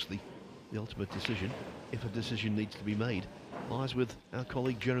of course, the the ultimate decision, if a decision needs to be made, lies with our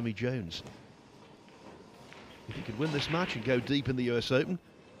colleague Jeremy Jones. If he could win this match and go deep in the US Open,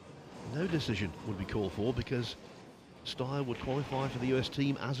 no decision would be called for because Styer would qualify for the US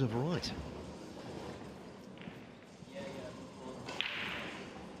team as of right.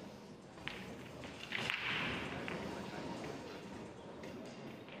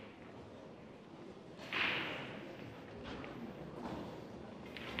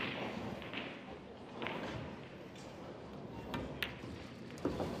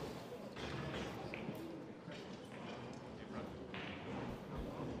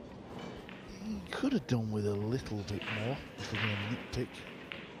 Could have done with a little bit more if we're going to nitpick,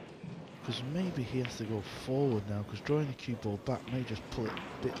 because maybe he has to go forward now, because drawing the cue ball back may just pull it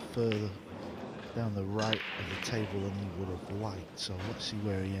a bit further down the right of the table than he would have liked. So let's see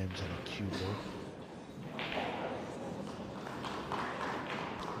where he aims on the cue ball.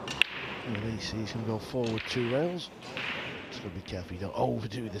 And there you see he's going to go forward 2 rails. Just got to be careful you don't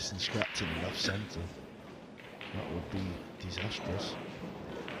overdo this and scratch in the left centre. That would be disastrous.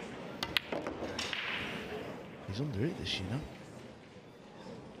 He's under it this, you know.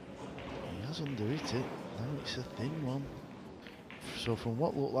 He has under it. Now it's a thin one. So from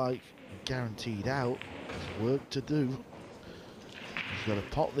what looked like guaranteed out, there's work to do. He's got to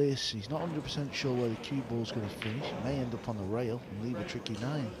pot this. He's not 100% sure where the cue ball's going to finish. It may end up on the rail and leave a tricky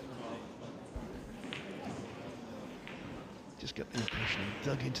 9. Just get the impression he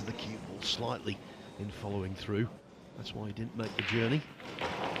dug into the cue ball slightly in following through. That's why he didn't make the journey.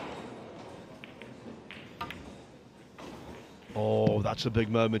 Oh, that's a big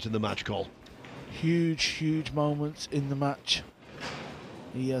moment in the match, Cole. Huge, huge moments in the match.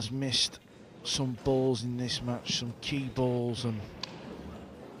 He has missed some balls in this match, some key balls, and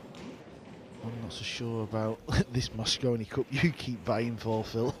I'm not so sure about this Mosconi Cup you keep buying for,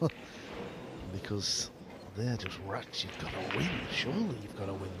 Phil. Because they're just racks you've got to win. Surely you've got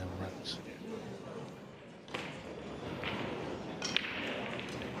to win them racks.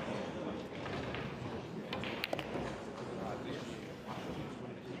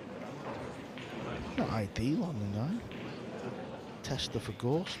 Not ideal on the 9. Tester for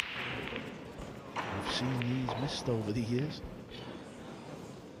Gorst. We've seen these missed over the years.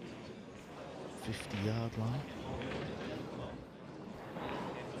 50-yard line.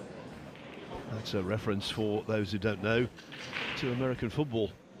 That's a reference, for those who don't know, to American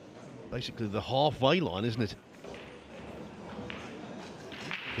football. Basically the halfway line, isn't it?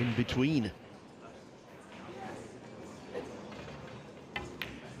 In between.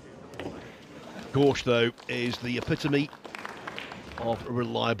 Gorst, though, is the epitome of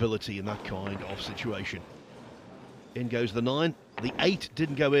reliability in that kind of situation. In goes the 9. The 8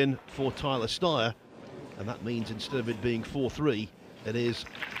 didn't go in for Tyler Styer, and that means instead of it being 4-3, it is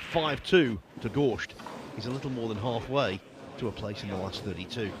 5-2 to Gorst. He's a little more than halfway to a place in the last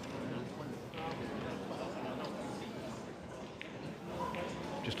 32.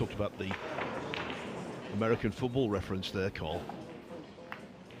 Just talked about the American football reference there, Carl.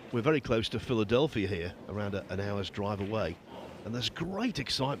 We're very close to Philadelphia here, around an hour's drive away. And there's great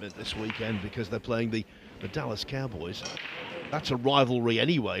excitement this weekend because they're playing the Dallas Cowboys. That's a rivalry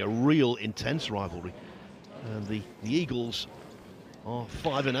anyway, a real intense rivalry. And the Eagles are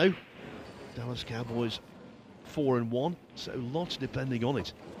 5-0. Dallas Cowboys 4-1. So lots depending on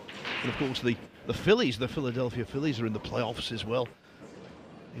it. And of course the Phillies, the Philadelphia Phillies, are in the playoffs as well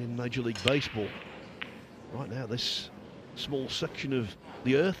in Major League Baseball. Right now this small section of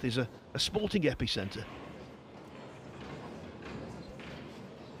the earth is a sporting epicenter.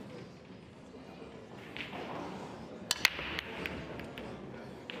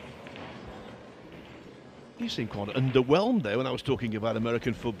 You seem quite underwhelmed there when I was talking about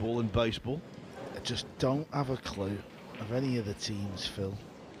American football and baseball. I just don't have a clue of any of the teams, Phil.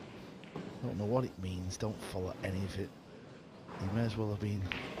 Don't know what it means, don't follow any of it. You may as well have been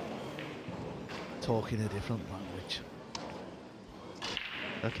talking a different language.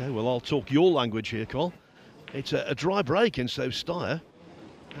 Okay, well, I'll talk your language here, Cole. It's a dry break, and so Styer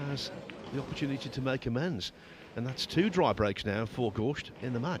has the opportunity to make amends. And that's 2 dry breaks now for Gorst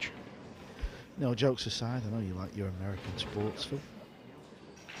in the match. No, jokes aside, I know you like your American sports, Phil.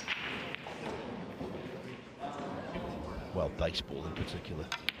 Well, baseball in particular.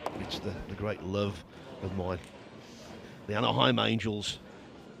 It's the great love of mine. The Anaheim Angels,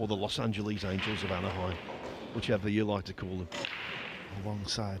 or the Los Angeles Angels of Anaheim, whichever you like to call them.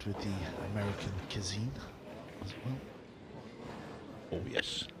 Alongside with the American cuisine as well. Oh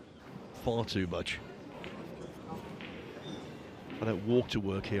yes, far too much. I don't walk to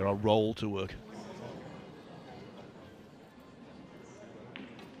work here, I roll to work.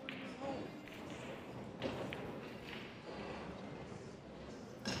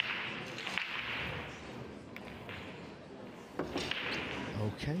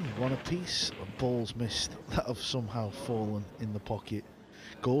 Okay, one apiece. Balls missed that have somehow fallen in the pocket.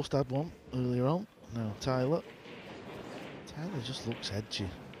 Gorst had one earlier on. Now Tyler. Tyler just looks edgy.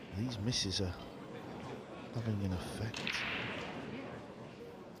 These misses are having an effect.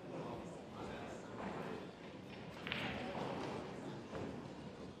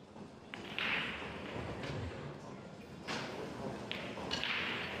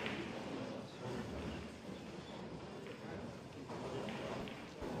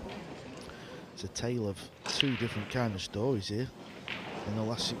 It's a tale of two different kind of stories here in the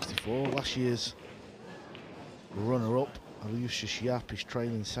last 64. Last year's runner-up, Alyosha Shiap, is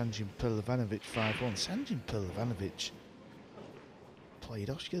trailing Sanjin Pilivanovic 5-1. Sanjin Pilivanovic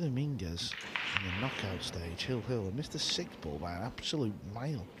played Oscar Dominguez in the knockout stage, Hill and missed the sixth ball by an absolute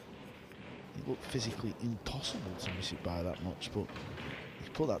mile. It looked physically impossible to miss it by that much, but he's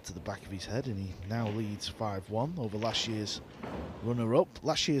put that to the back of his head, and he now leads 5-1 over last year's runner-up.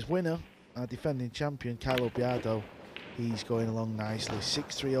 Last year's winner, our defending champion, Kylo Biardo, he's going along nicely.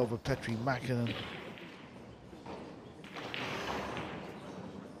 6-3 over Petri Mäkinen.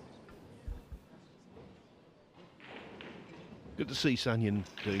 Good to see Sanyin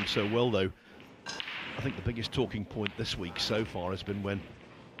doing so well, though. I think the biggest talking point this week so far has been when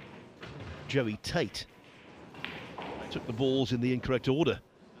Joey Tate took the balls in the incorrect order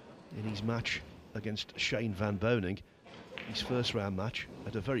in his match against Shane Van Boening. His first round match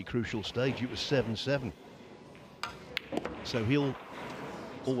at a very crucial stage. It was 7-7. So he'll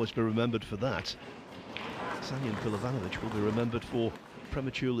always be remembered for that. Sanyin Pilivanovic will be remembered for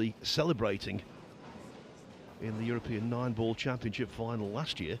prematurely celebrating in the European 9-ball championship final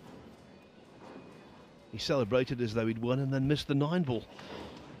last year. He celebrated as though he'd won and then missed the 9-ball.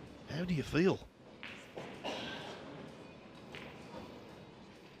 How do you feel?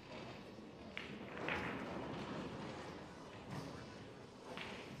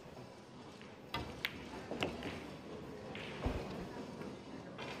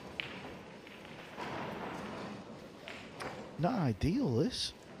 Not ideal,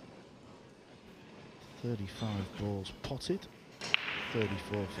 this. 35 balls potted,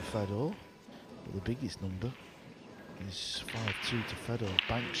 34 for Fedor, but the biggest number is 5-2 to Fedor.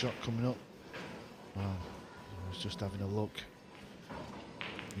 Bank shot coming up. Well, I was just having a look.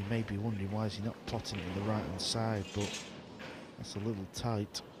 You may be wondering why is he not potting to the right hand side, but that's a little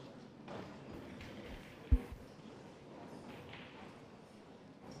tight.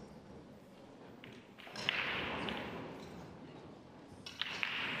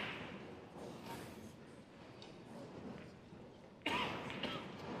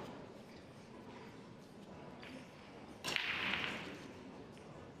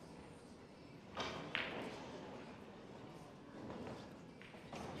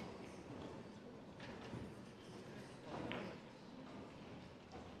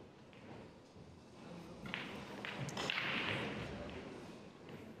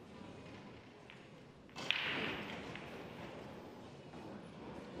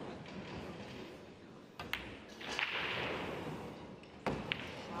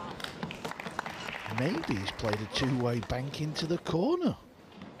 Maybe he's played a two-way bank into the corner.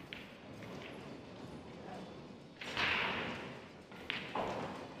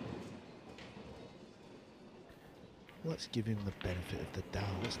 Let's give him the benefit of the doubt.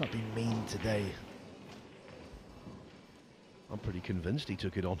 Let's not be mean today. I'm pretty convinced he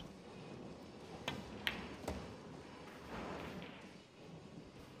took it on.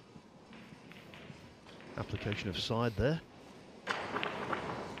 Application of side there.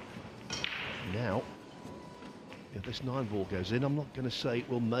 Now, if this 9-ball goes in, I'm not going to say it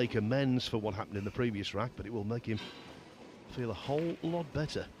will make amends for what happened in the previous rack, but it will make him feel a whole lot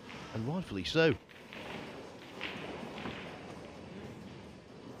better, and rightfully so.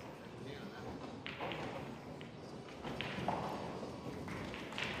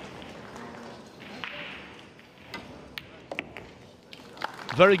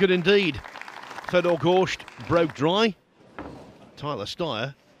 Very good indeed. Fedor Gorst broke dry. Tyler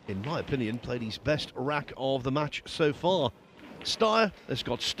Styer, in my opinion, played his best rack of the match so far. Styer has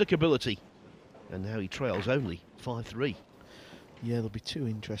got stickability, and now he trails only 5-3. Yeah, there'll be two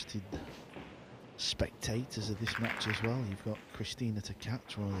interested spectators of this match as well. You've got Christina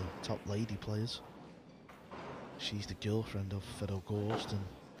Tkach, one of the top lady players. She's the girlfriend of Fedor Gorst, and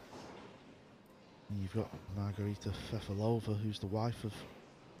you've got Margarita Fefilova, who's the wife of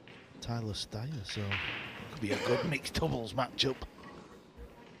Tyler Styer, so it could be a good mixed doubles matchup.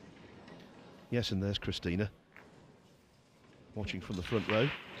 Yes, and there's Christina, watching from the front row.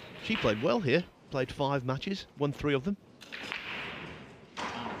 She played well here, played 5 matches, won 3 of them.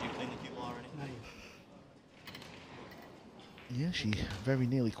 Yeah, she very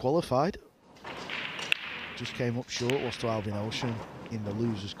nearly qualified. Just came up short, lost to Alvin Ocean in the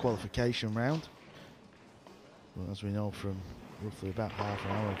losers qualification round. But as we know from roughly about half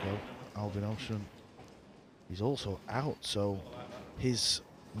an hour ago, Alvin Ocean is also out, so his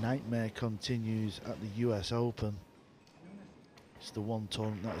nightmare continues at the US Open. It's the one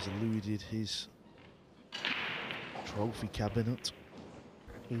tournament that has eluded his trophy cabinet.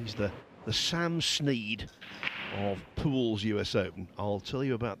 He's the Sam Snead of Pool's US Open. I'll tell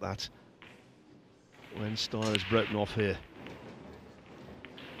you about that when Styer has broken off here.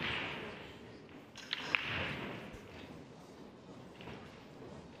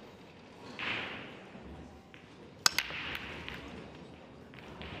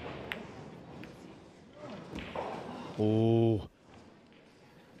 Oh,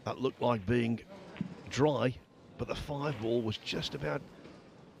 that looked like being dry, but the 5-ball was just about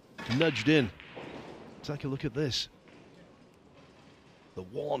nudged in. Take a look at this. The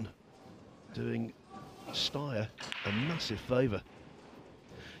 1 doing Styer a massive favour.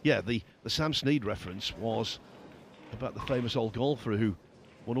 Yeah, the Sam Snead reference was about the famous old golfer who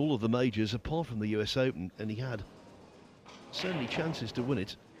won all of the majors apart from the US Open, and he had so many chances to win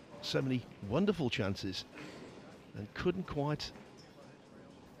it, so many wonderful chances, and couldn't quite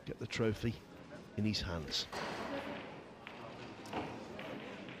get the trophy in his hands.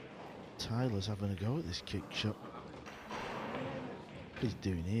 Tyler's having a go at this kick shot. What he's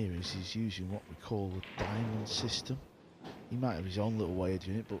doing here is he's using what we call the diamond system. He might have his own little way of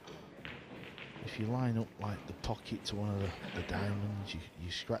doing it, but if you line up like the pocket to one of the diamonds,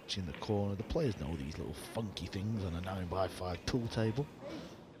 you scratch in the corner. The players know these little funky things on a 9x5 pool table.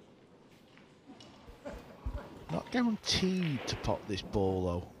 Not guaranteed to pop this ball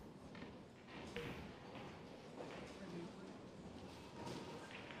though.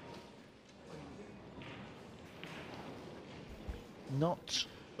 Not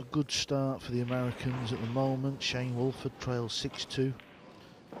a good start for the Americans at the moment. Shane Wolford trails 6-2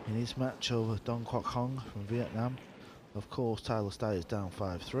 in his match over Dong Quoc Hong from Vietnam. Of course, Tyler Styer is down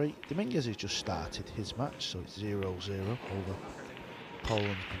 5-3. Dominguez has just started his match, so it's 0-0 over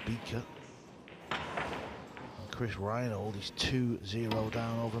Poland's Babika. And Chris Reinhold is 2-0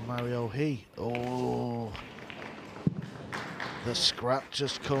 down over Mario He. Oh, the scrap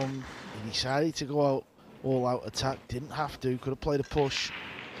just come. He decided to go out all-out attack, didn't have to, could have played a push.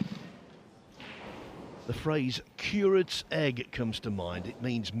 The phrase curate's egg comes to mind. It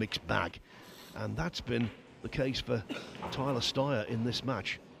means mixed bag, and that's been the case for Tyler Styer in this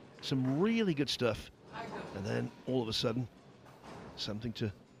match. Some really good stuff, and then all of a sudden something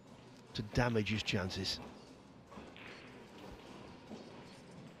to damage his chances.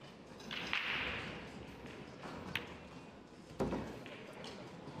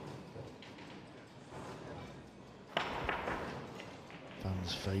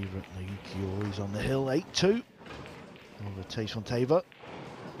 Fans' favourite Naoki Ori's on the hill, 8-2 over Thijs van Teva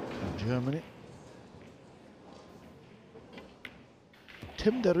from Germany.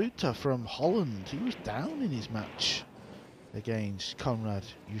 Tim de Ruiter from Holland, he was down in his match against Konrad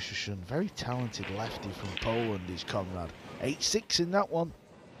Jusichin. Very talented lefty from Poland is Konrad. 8-6 in that one.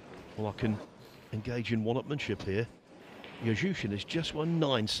 Well, I can engage in one-upmanship here. Jusichin has just won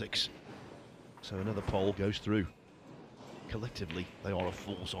 9-6, so another pole goes through. Collectively, they are a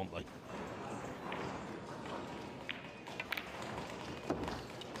force, aren't they?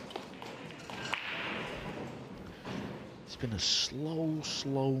 It's been a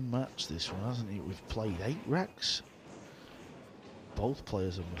slow match, this one, hasn't it? We've played 8 racks. Both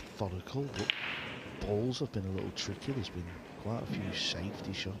players are methodical, but balls have been a little tricky. There's been quite a few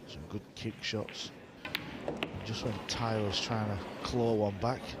safety shots and good kick shots. And just when Tyler's trying to claw one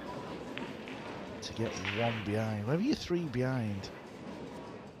back to get 1 behind, whenever you're 3 behind,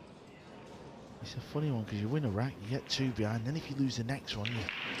 it's a funny one because you win a rack, you get 2 behind, then if you lose the next one,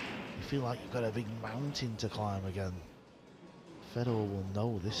 you feel like you've got a big mountain to climb again. Fedor will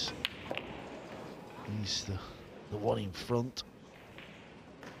know this. He's the one in front.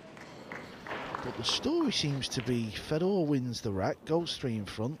 But the story seems to be Fedor wins the rack, goes 3 in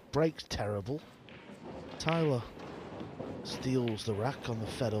front, breaks terrible. Tyler steals the rack on the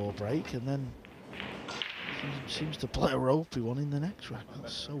Fedor break, and then seems to play a ropey one in the next rack.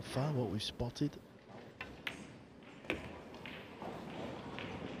 That's so far what we've spotted.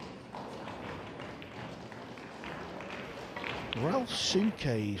 Ralph Suke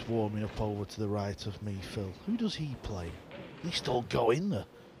is warming up over to the right of me, Phil. Who does he play? He's still going, the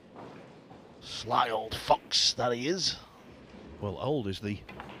sly old fox that he is. Well, old is the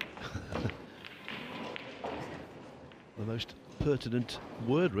the most pertinent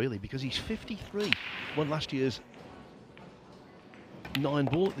word, really, because he's 53. Won last year's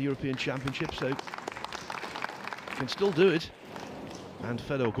 9-ball at the European Championship, so can still do it. And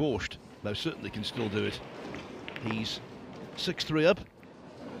Fedor Gorst most certainly can still do it. He's 6-3 up,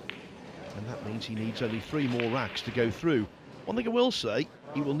 and that means he needs only 3 more racks to go through. One thing I will say,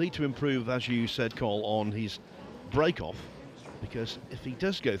 he will need to improve, as you said, Cole, on his break-off, because if he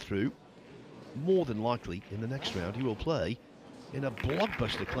does go through, more than likely in the next round he will play in a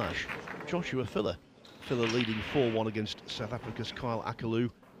blockbuster clash. Joshua Filler. Filler leading 4-1 against South Africa's Kyle Akalu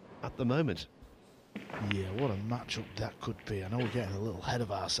at the moment. Yeah, what a matchup that could be. I know we're getting a little ahead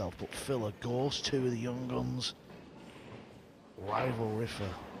of ourselves, but Fedor Gorst, 2 of the young guns. Rivalry for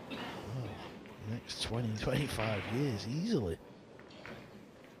next 20, 25 years, easily.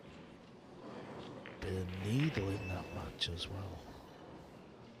 Bit of needle in that match as well.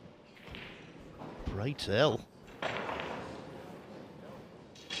 Pray tell.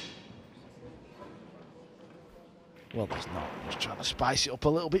 Well, there's not. I'm just trying to spice it up a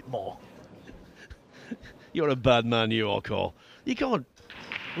little bit more. You're a bad man, you are, Cole. You can't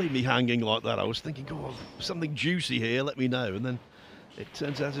leave me hanging like that. I was thinking, oh, something juicy here, let me know. And then it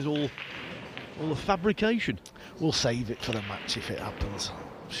turns out it's all a fabrication. We'll save it for the match if it happens.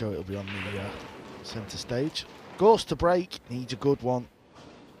 I'm sure it'll be on the centre stage. Goes to break, needs a good one. I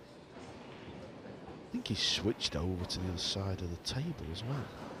think he's switched over to the other side of the table as well.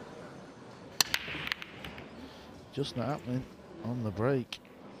 Just not happening on the break.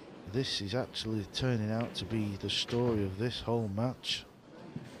 This is actually turning out to be the story of this whole match.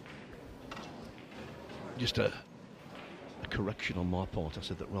 Just a correction on my part. I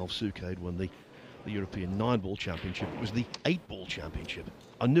said that Ralph Sucade won the European 9-ball championship. It was the 8-ball championship.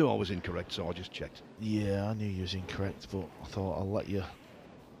 I knew I was incorrect, so I just checked. Yeah, I knew you was incorrect, but I thought I'll let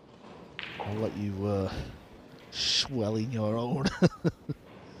you swell in your own.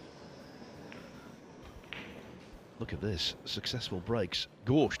 Look at this, successful breaks.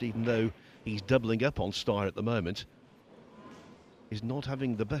 Gorst, even though he's doubling up on Styer at the moment, is not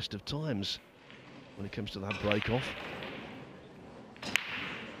having the best of times when it comes to that break-off.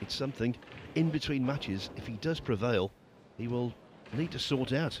 It's something in between matches, if he does prevail, he will need to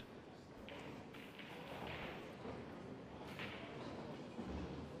sort out.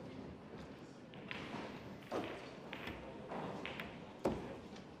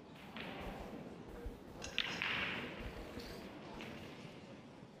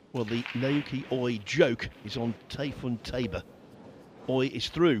 Well, the Naoki Oi joke is on Taifun Tabor. Oi is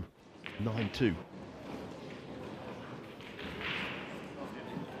through, 9-2.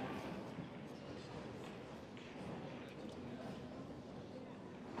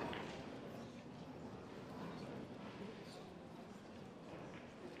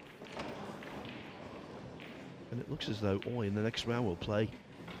 And it looks as though Oi in the next round will play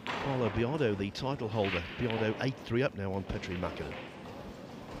Carlo Biardo, the title holder. Biardo 8-3 up now on Petri Mäkinen.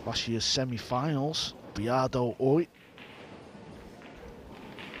 Last year's semi-finals, Biardo Oi.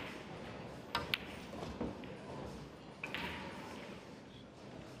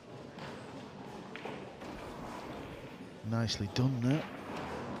 Nicely done there.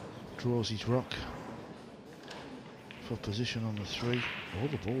 Draws his rock for position on the 3. All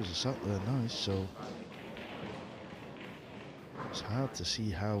the balls are sat there nice, so it's hard to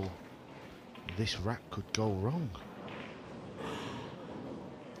see how this rack could go wrong.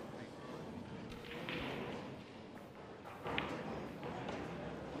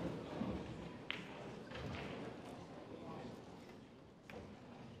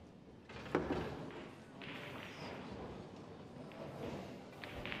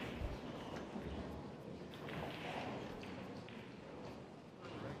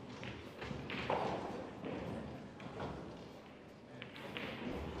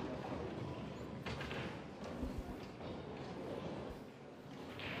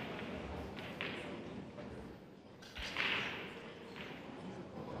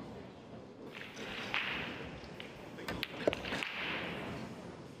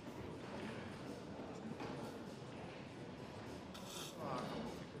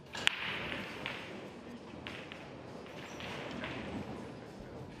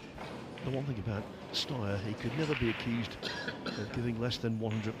 The one thing about Styer, he could never be accused of giving less than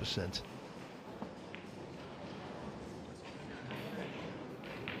 100%.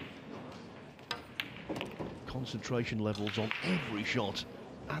 Concentration levels on every shot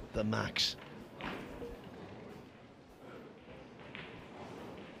at the max.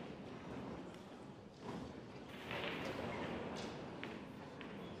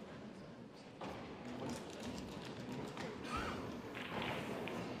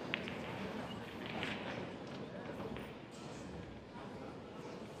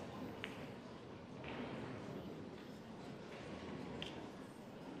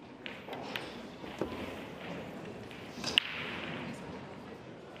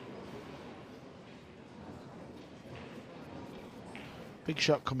 Big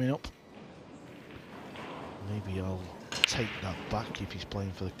shot coming up. Maybe I'll take that back if he's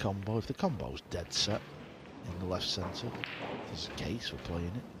playing for the combo. If the combo's dead set in the left centre, there's a case for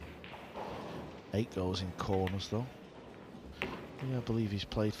playing it. 8 goes in corners though. Yeah, I believe he's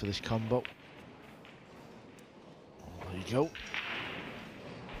played for this combo. There you go.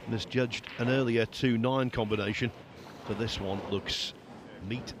 Misjudged an earlier 2-9 combination. For this one, looks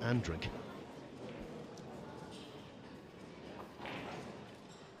meat and drink.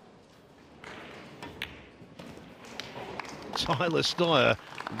 Tyler Styer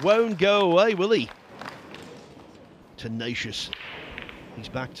won't go away, will he? Tenacious. He's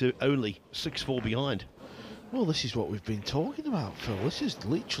back to only 6-4 behind. Well, this is what we've been talking about, Phil. This has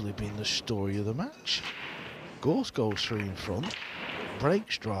literally been the story of the match. Gorst goes 3 in front,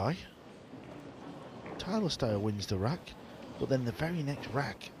 breaks dry. Tyler Styer wins the rack, but then the very next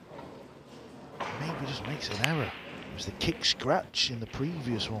rack maybe just makes an error. It was the kick scratch in the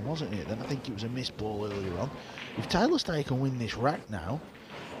previous one, wasn't it? Then I think it was a missed ball earlier on. If Tyler Styer can win this rack now,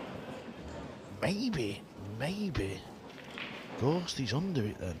 maybe Gorst is under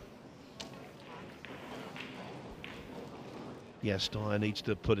it then. Yeah, Styer needs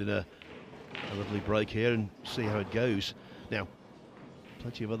to put in a lovely break here and see how it goes. Now,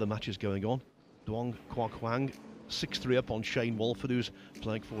 plenty of other matches going on. Duong Kwa Kwang, 6-3 up on Shane Walford, who's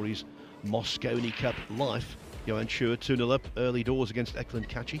playing for his Moscone Cup life. Johan Chua 2-0 up early doors against Eklund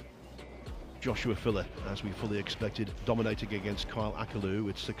Kachi. Joshua Filler, as we fully expected, dominating against Kyle Akalu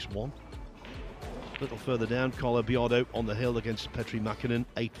with 6-1. A little further down, Carlo Biardo on the hill against Petri Makinen,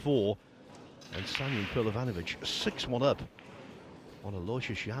 8-4. And Samuel Pilovanovic, 6-1 up on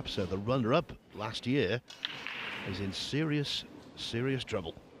Aloysius Yapsa, the runner-up last year, is in serious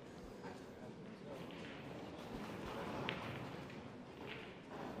trouble.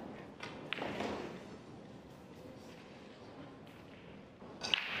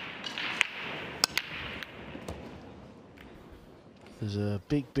 There's a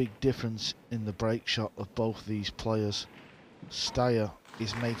big difference in the break shot of both these players. Styer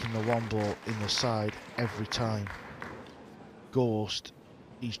is making the 1 ball in the side every time. Gorst,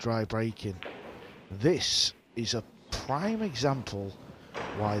 he's dry breaking. This is a prime example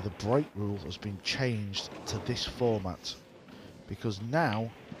why the break rule has been changed to this format. Because now,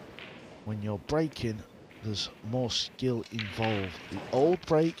 when you're breaking, there's more skill involved. The old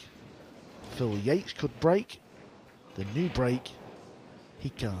break, Phil Yates could break. The new break, he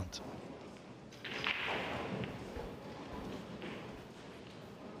can't.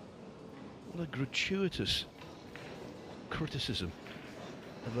 What a gratuitous criticism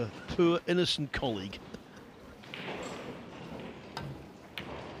of a poor, innocent colleague.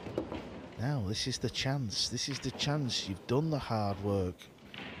 Now, this is the chance. This is the chance. You've done the hard work.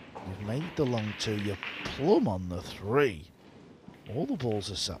 You've made the long 2. You're plumb on the 3. All the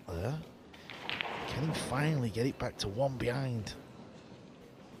balls are sat there. Can he finally get it back to 1 behind?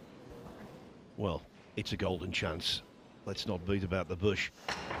 Well, it's a golden chance. Let's not beat about the bush.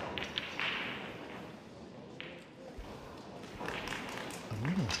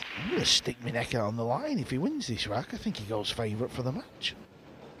 I'm going to stick my neck out on the line. If he wins this rack, I think he goes favourite for the match.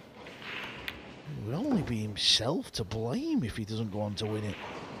 It would only be himself to blame if he doesn't go on to win it.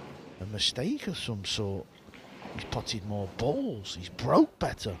 A mistake of some sort. He's potted more balls. He's broke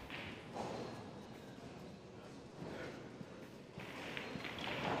better.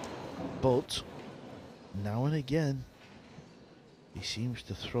 But now and again, he seems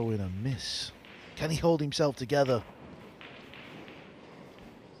to throw in a miss. Can he hold himself together?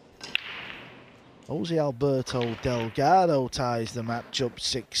 Jose Alberto Delgado ties the match up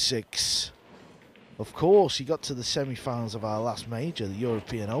 6-6. Of course, he got to the semi-finals of our last major, the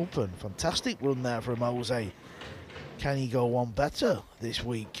European Open. Fantastic run there from Jose. Can he go one better this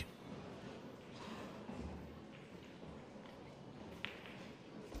week?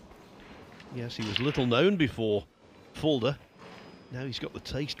 Yes, he was little known before Fulda. Now he's got the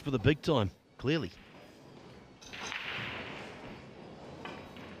taste for the big time, clearly.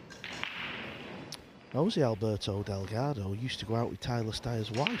 Jose Alberto Delgado used to go out with Tyler Styer's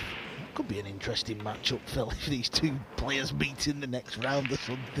wife. That could be an interesting matchup, Phil, if these 2 players meet in the next round or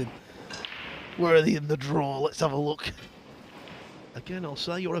something. Where are they in the draw? Let's have a look. Again, I'll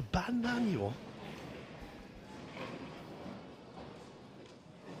say you're a bad man, you are.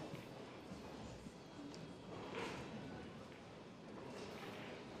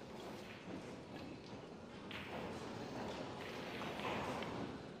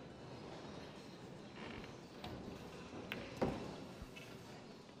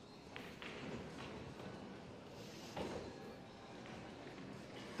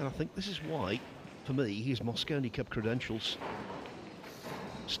 And I think this is why, for me, his Moscone Cup credentials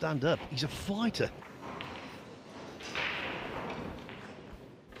stand up. He's a fighter.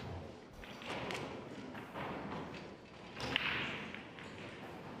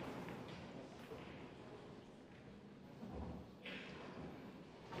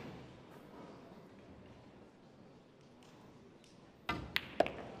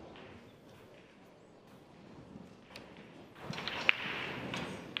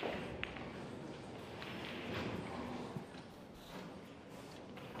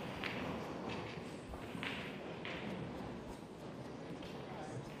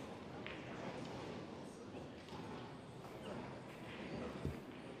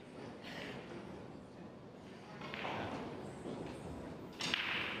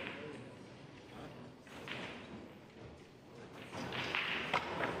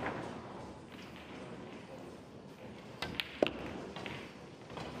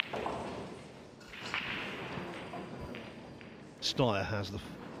 Styer has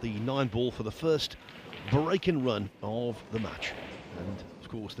the 9 ball for the first break-in run of the match. And of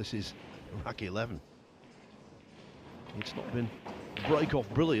course this is rack 11. It's not been break-off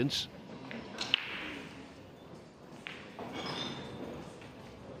brilliance.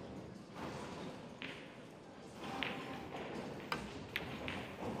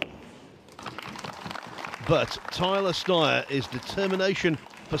 But Tyler Styer is determination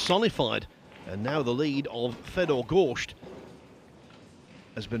personified, and now the lead of Fedor Gorst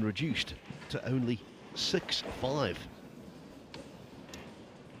has been reduced to only 6-5.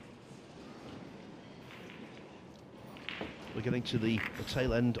 We're getting to the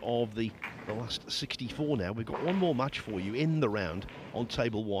tail end of the last 64 now. We've got one more match for you in the round on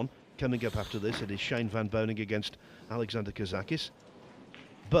table 1. Coming up after this, it is Shane Van Boening against Alexander Kazakis.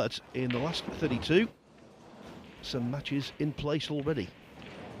 But in the last 32, some matches in place already.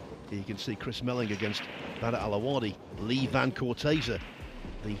 Here you can see Chris Melling against Badr Alawadi, Lee Van Corteza,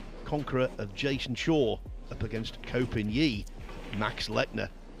 the conqueror of Jason Shaw, up against Kopin Yi, Max Lechner,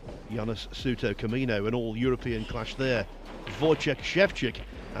 Jonas Suto Camino, an all-European clash there, Wojciech Szewczyk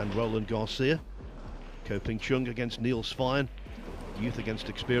and Roland Garcia, Koping Chung against Niels Fein, youth against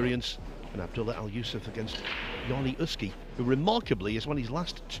experience, and Abdullah Al-Yusuf against Yanni Uski, who remarkably has won his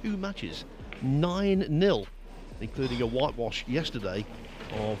last 2 matches 9-0, including a whitewash yesterday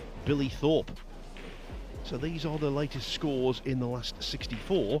of Billy Thorpe. So these are the latest scores in the last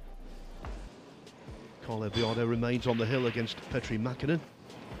 64. Carlo Biardo remains on the hill against Petri Makinen.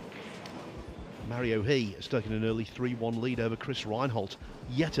 Mario He has taken an early 3-1 lead over Chris Reinholdt.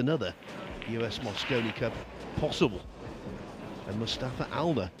 Yet another US Mosconi Cup possible. And Mustafa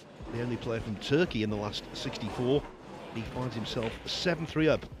Alner, the only player from Turkey in the last 64, he finds himself 7-3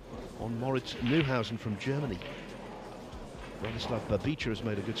 up on Moritz Neuhausen from Germany. Branislav Babica has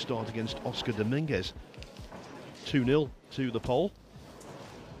made a good start against Oscar Dominguez. 2-0 to the pole.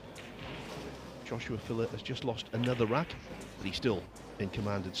 Joshua Filler has just lost another rack, but he's still in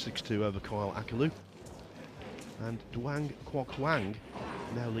command at 6-2 over Kyle Akalu. And Duang Kwok Wang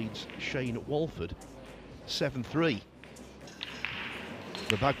now leads Shane Walford 7-3.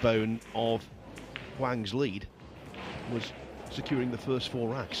 The backbone of Wang's lead was securing the first 4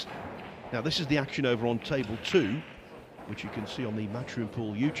 racks. Now this is the action over on table 2, which you can see on the Matchroom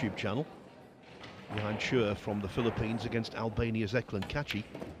Pool YouTube channel. Johan Schur from the Philippines against Albania's Eklund Kaci,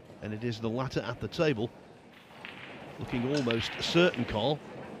 and it is the latter at the table, looking almost certain, Carl,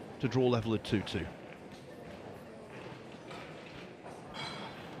 to draw level at 2-2.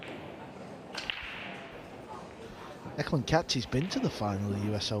 Eklund Kaci's been to the final of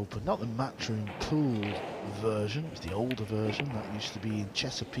the US Open, not the Matchroom Pool version, it's the older version that used to be in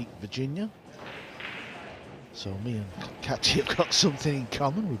Chesapeake, Virginia. So me and Kaci have got something in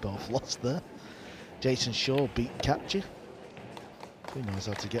common, we both lost there. Jason Shaw beat Kaci. He knows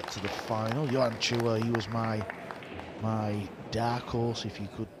how to get to the final. Johan Chua, he was my dark horse. If you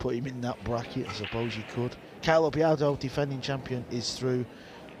could put him in that bracket, I suppose you could. Kyle Biardo, defending champion, is through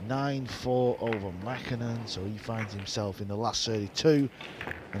 9-4 over Makinen, so he finds himself in the last 32,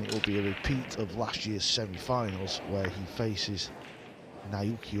 and it will be a repeat of last year's semi-finals where he faces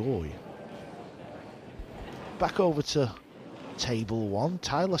Naoki Oi. Back over to table 1.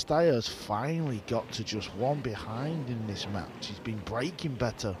 Tyler Styer has finally got to just 1 behind in this match. He's been breaking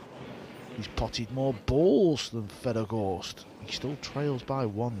better. He's potted more balls than Fedor Gorst. He still trails by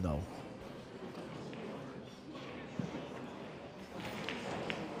 1 though.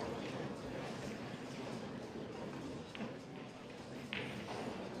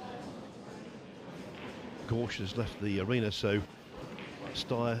 Gorst has left the arena, so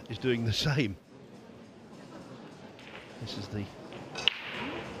Styer is doing the same. This is the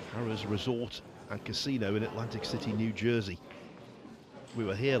Harrah's Resort and Casino in Atlantic City, New Jersey. We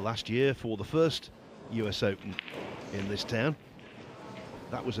were here last year for the first US Open in this town.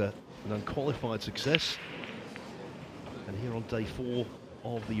 That was an unqualified success. And here on day 4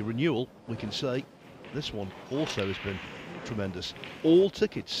 of the renewal, we can say this one also has been tremendous. All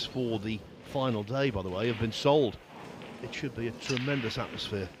tickets for the final day, by the way, have been sold. It should be a tremendous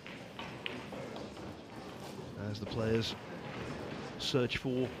atmosphere as the players search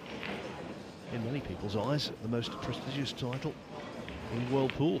for, in many people's eyes, the most prestigious title in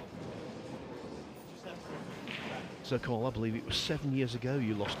World Pool. So, Carl, I believe it was 7 years ago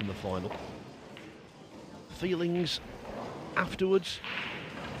you lost in the final. Feelings afterwards?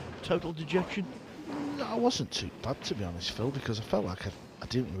 Total dejection? No, I wasn't too bad, to be honest, Phil, because I felt like I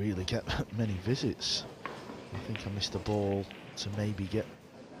didn't really get many visits. I think I missed a ball to maybe get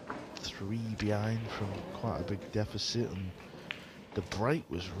 3 behind from quite a big deficit, and the break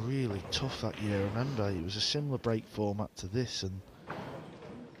was really tough that year. I remember it was a similar break format to this, and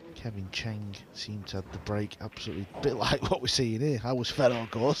Kevin Cheng seemed to have the break absolutely a bit like what we're seeing here. I was Fedor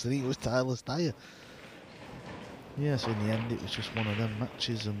Gorst and he was Styer. Yeah, so in the end it was just one of them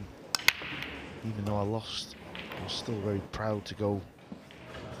matches, and even though I lost, I was still very proud to go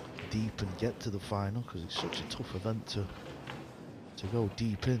deep and get to the final, because it's such a tough event to go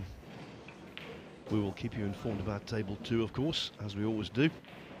deep in. We will keep you informed about table 2, of course, as we always do.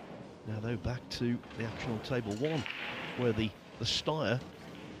 Now though, back to the action on table 1, where the Styer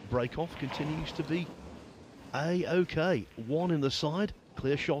break-off continues to be A-OK. 1 in the side,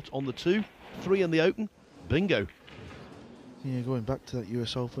 clear shot on the 2, 3 in the open, bingo. Yeah, going back to that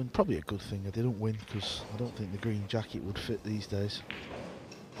US Open, probably a good thing I didn't win, because I don't think the green jacket would fit these days.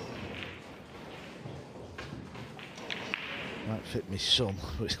 Might fit me some,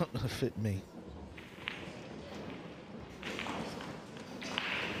 but it's not going to fit me.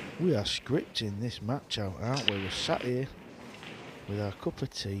 We are scripting this match out, aren't we? We're sat here with our cup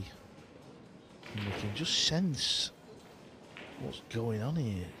of tea, and we can just sense what's going on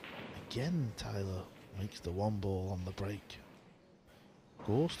here. Again, Tyler makes the 1 ball on the break.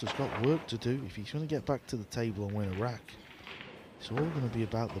 Gorst has got work to do if he's going to get back to the table and win a rack. It's all going to be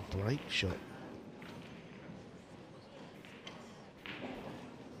about the break shot.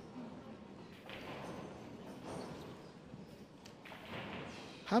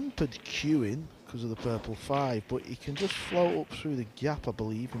 Hampered queuing because of the purple 5, but he can just float up through the gap, I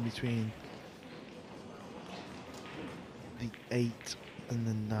believe, in between the 8 and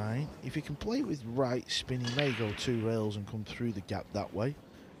the 9. If he can play it with right spin, he may go 2 rails and come through the gap that way.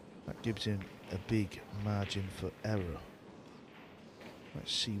 That gives him a big margin for error.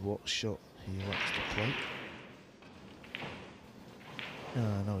 Let's see what shot he likes to play.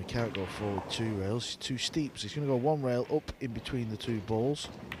 No, he can't go forward 2 rails. It's too steep, so he's going to go 1 rail up in between the 2 balls.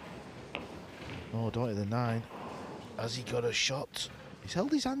 Oh, don't hit the 9. Has he got a shot? He's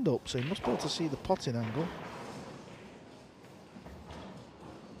held his hand up, so he must be able to see the potting angle.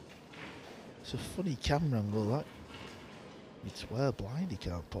 It's a funny camera angle, that. You'd swear blind he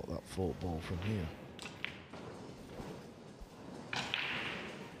can't pot that 4 ball from here.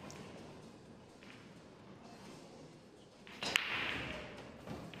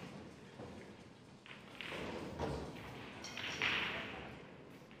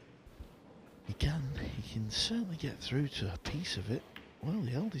 He can certainly get through to a piece of it. Well,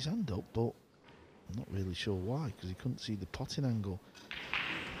 he held his hand up, but I'm not really sure why, because he couldn't see the potting angle.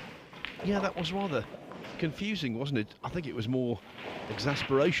 Yeah, that was rather confusing, wasn't it? I think it was more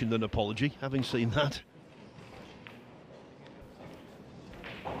exasperation than apology, having seen that.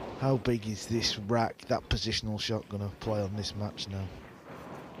 How big is this rack, that positional shot, going to play on this match now?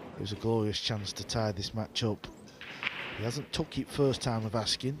 It was a glorious chance to tie this match up. He hasn't took it first time of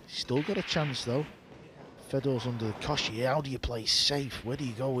asking. He's still got a chance though. Fedor's under the cosh here. How do you play safe? Where do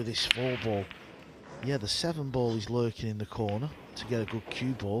you go with this 4 ball? Yeah, the 7 ball is lurking in the corner to get a good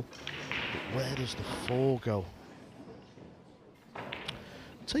cue ball. But where does the 4 go? I'll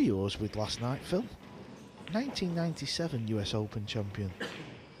tell you who I was with last night, Phil. 1997 US Open champion.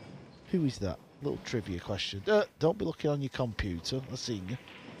 Who is that? Little trivia question. Don't be looking on your computer. I've seen you.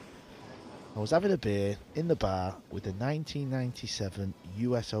 I was having a beer in the bar with the 1997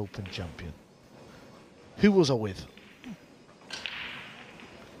 US Open champion. Who was I with?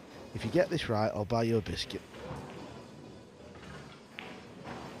 If you get this right, I'll buy you a biscuit.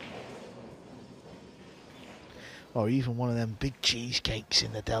 Or even one of them big cheesecakes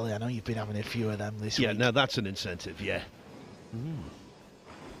in the deli. I know you've been having a few of them this week. Yeah, now that's an incentive, yeah.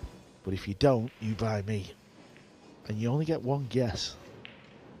 But if you don't, you buy me. And you only get one guess.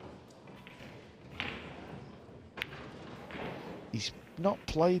 He's not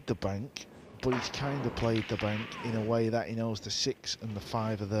played the bank, but he's kind of played the bank in a way that he knows the 6 and the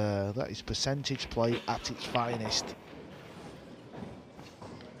 5 are there. That is percentage play at its finest.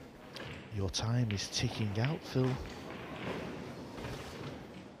 Your time is ticking out, Phil.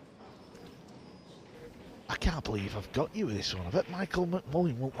 I can't believe I've got you with this one. I bet Michael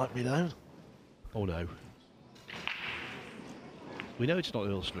McMullen won't let me down. Oh no. We know it's not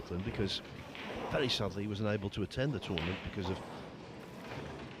Earl Strickland because very sadly he was unable to attend the tournament because of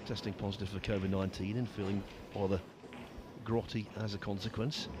testing positive for COVID-19 and feeling rather grotty as a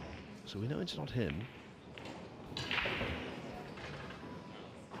consequence. So we know it's not him.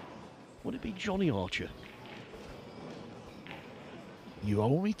 Would it be Johnny Archer? You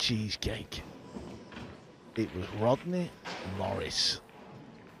owe me cheesecake. It was Rodney Morris.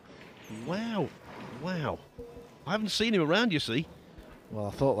 Wow, wow. I haven't seen him around, you see. Well,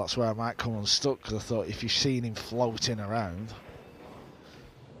 I thought that's where I might come unstuck, because I thought if you've seen him floating around...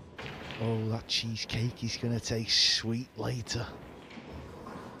 Oh, that cheesecake is going to taste sweet later.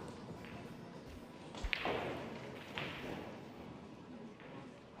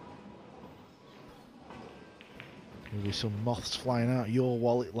 There'll be some moths flying out of your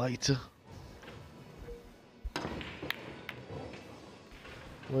wallet later.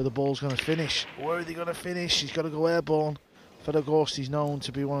 Where the ball's going to finish? Where are they going to finish? He's got to go airborne. Fedor Gorst is known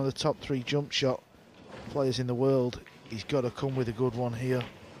to be one of the top 3 jump shot players in the world. He's got to come with a good one here.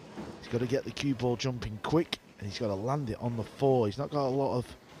 He's got to get the cue ball jumping quick, and he's got to land it on the 4. He's not got a lot of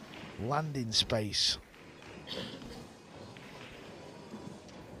landing space.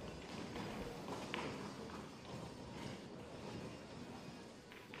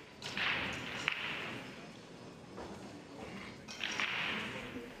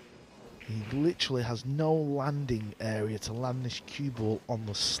 He literally has no landing area to land this cue ball on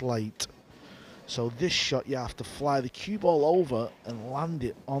the slate. So this shot, you have to fly the cue ball over and land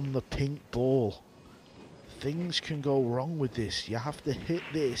it on the pink ball. Things can go wrong with this. You have to hit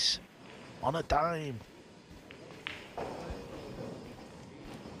this on a dime.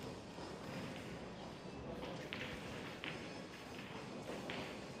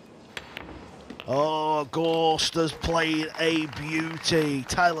 Oh, Gorst has played a beauty.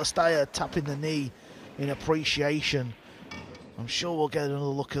 Tyler Styer tapping the knee in appreciation. I'm sure we'll get another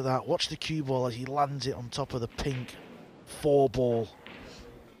look at that. Watch the cue ball as he lands it on top of the pink 4 ball.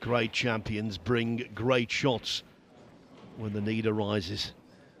 Great champions bring great shots when the need arises.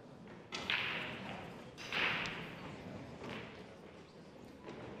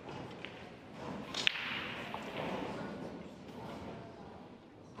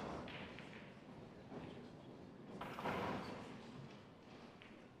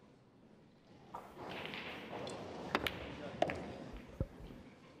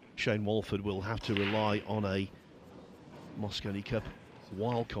 Shane Walford will have to rely on a Mosconi Cup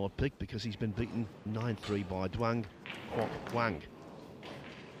wildcard pick because he's been beaten 9-3 by Duang Kwok Wang.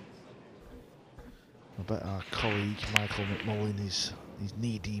 I bet our colleague Michael McMullen is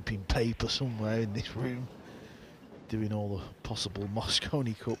knee-deep in paper somewhere in this room, doing all the possible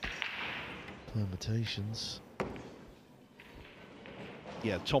Mosconi Cup permutations.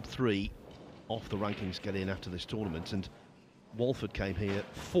 Yeah, top 3 off the rankings get in after this tournament, and Walford came here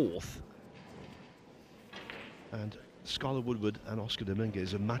 4th, and Skylar Woodward and Oscar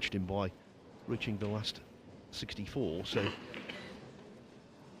Dominguez have matched him by reaching the last 64, so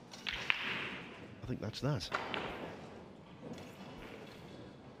I think that's that.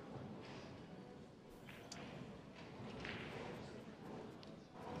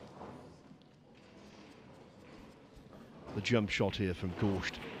 The jump shot here from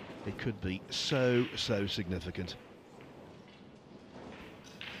Gorst, it could be so significant.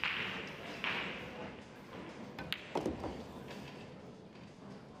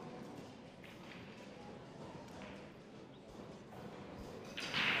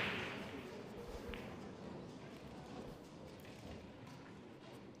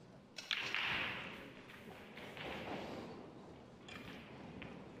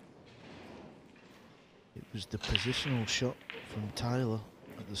 It was the positional shot from Tyler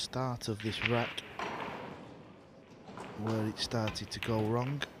at the start of this rack where it started to go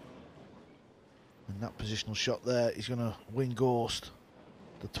wrong, and that positional shot there is going to win Gorst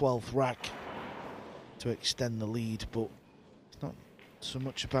the 12th rack to extend the lead. But it's not so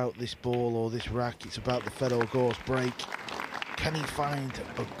much about this ball or this rack, it's about the Fedor Gorst break. Can he find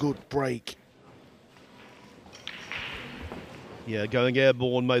a good break? Yeah, going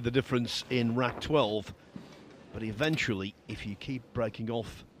airborne made the difference in rack 12. But eventually, if you keep breaking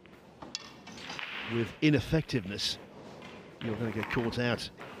off with ineffectiveness, you're going to get caught out.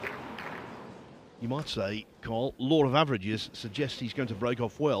 You might say, Carl, law of averages suggests he's going to break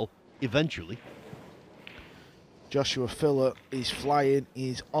off well, eventually. Joshua Filler is flying,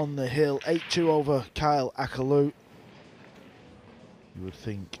 he's on the hill, 8-2 over Kyle Akaloo. You would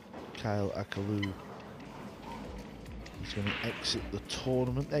think Kyle Akaloo is going to exit the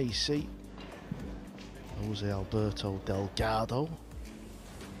tournament. There you see Jose Alberto Delgado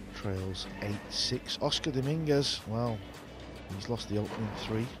trails 8-6. Oscar Dominguez, well, he's lost the opening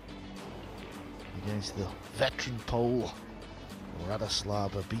 3 against the veteran Pole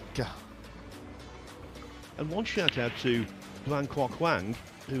Radoslav Babika. And one shout out to Guan Kwang,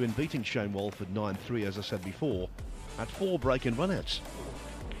 who in beating Shane Walford 9-3, as I said before, had 4 break and runouts.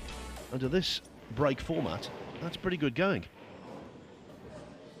 Under this break format, that's pretty good going.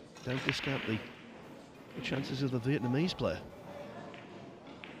 Don't discount the chances of the Vietnamese player.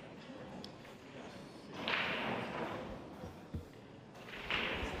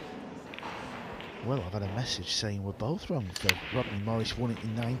 Well, I've had a message saying we're both wrong, Phil. Rodney Morris won it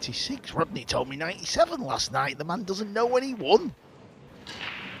in 96. Rodney told me 97 last night. The man doesn't know when he won.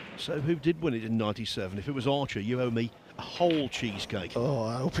 So who did win it in 97? If it was Archer, you owe me a whole cheesecake. Oh,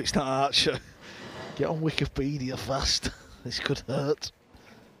 I hope it's not Archer. Get on Wikipedia fast. This could hurt.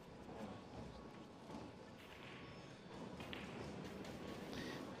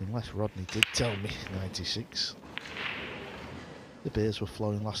 Unless Rodney did tell me 96. The beers were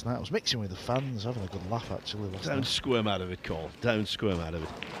flowing last night. I was mixing with the fans, having a good laugh actually last night. Don't squirm out of it, Cole. Don't squirm out of it.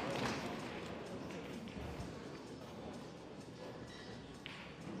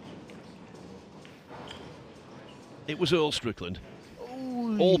 It was Earl Strickland.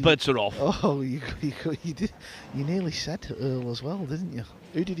 Ooh. All bets are off. Oh, you did. You nearly said Earl as well, didn't you?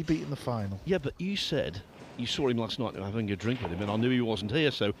 Who did he beat in the final? Yeah, but you said you saw him last night having a drink with him, and I knew he wasn't here,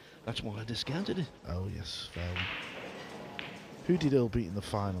 so that's why I discounted it. Oh yes, fair one. Who did Earl beat in the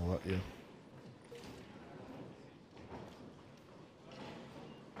final that year?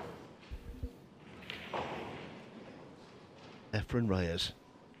 Efren Reyes.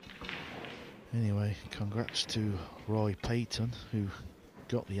 Anyway, congrats to Roy Payton, who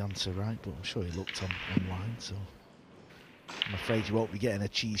got the answer right, but I'm sure he looked online, so I'm afraid you won't be getting a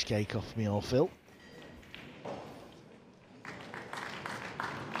cheesecake off me or Phil.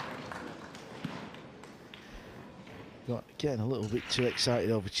 Getting a little bit too excited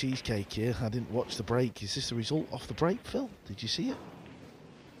over cheesecake here. I didn't watch the break. Is this the result off the break, Phil? Did you see it?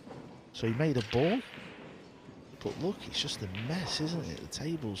 So he made a ball, but look, it's just a mess, isn't it? The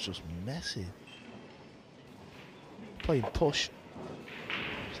table's just messy. Playing push.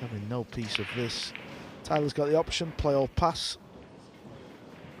 He's having no piece of this. Tyler's got the option, play or pass.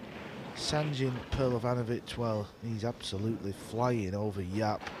 Sanjin Perlovanovic, well, he's absolutely flying over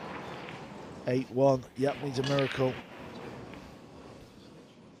Yap. 8-1, Yap needs a miracle.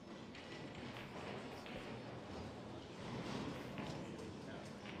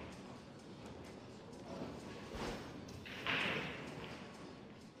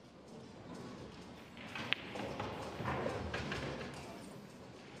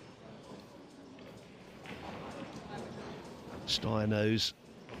 Styer knows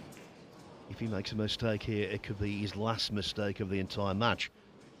if he makes a mistake here, it could be his last mistake of the entire match.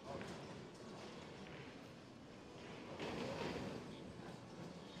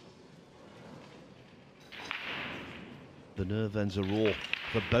 The nerve ends are raw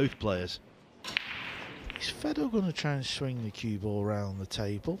for both players. Is Fedor going to try and swing the cue ball around the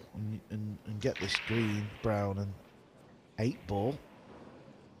table and get this green, brown and 8 ball?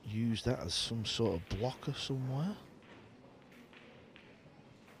 Use that as some sort of blocker somewhere?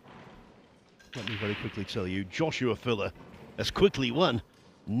 Let me very quickly tell you, Joshua Filler has quickly won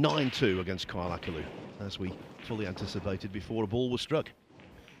 9-2 against Kyle Akaloo, as we fully anticipated before a ball was struck.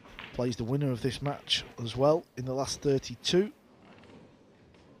 Plays the winner of this match as well in the last 32.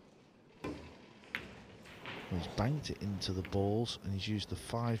 He's banked it into the balls and he's used the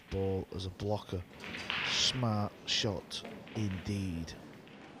 5 ball as a blocker. Smart shot indeed.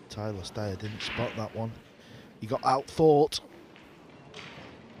 Tyler Styer didn't spot that one. He got out-thought.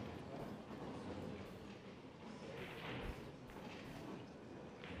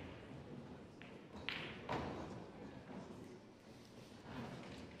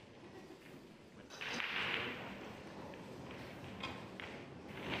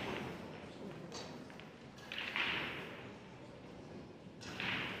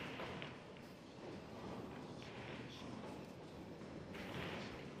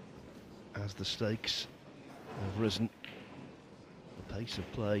 As the stakes have risen, the pace of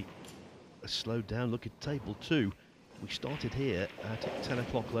play has slowed down. Look at table 2. We started here at 10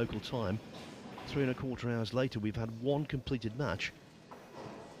 o'clock local time. 3¼ hours later, we've had 1 completed match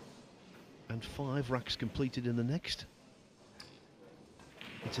and 5 racks completed in the next.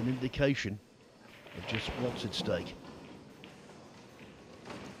 it's an indication of just what's at stake.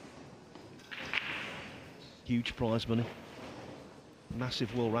 Huge prize money,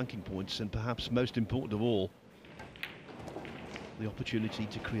 massive world ranking points, and perhaps most important of all, the opportunity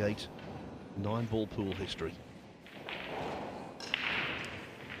to create 9-ball pool history.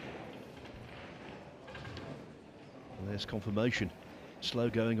 And there's confirmation. Slow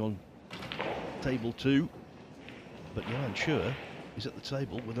going on table 2, but Johan Schur is at the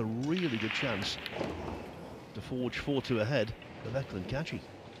table with a really good chance to forge 4-2 ahead of Eklund Kachi.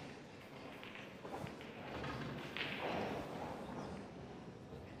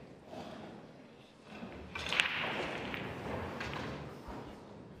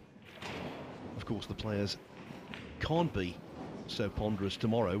 Of course, the players can't be so ponderous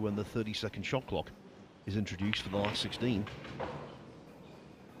tomorrow when the 30-second shot clock is introduced for the last 16.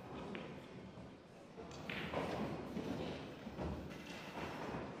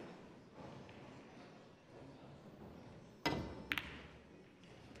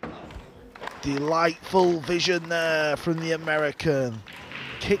 Delightful vision there from the American.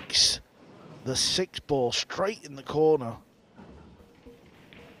 Kicks the 6-ball straight in the corner.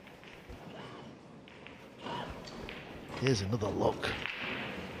 Here's another look.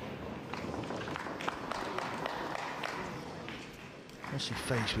 What's he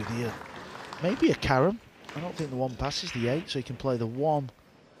faced with here? Maybe a carom. I don't think the 1 passes the 8, so he can play the 1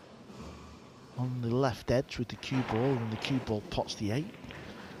 on the left edge with the cue ball, and the cue ball pots the 8.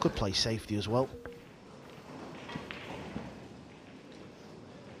 Could play safety as well.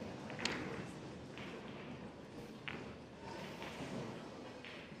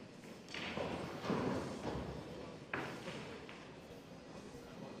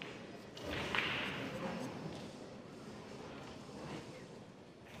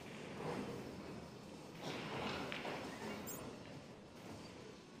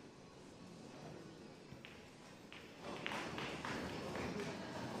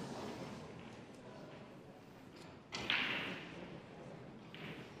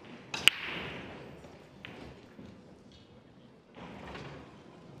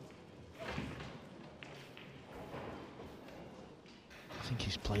 I think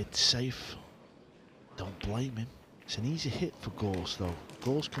he's played safe. Don't blame him. It's an easy hit for Gorst though.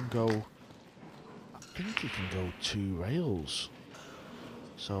 Gorst can go, I think he can go 2 rails.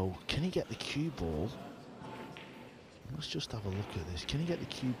 So can he get the cue ball? Let's just have a look at this. Can he get the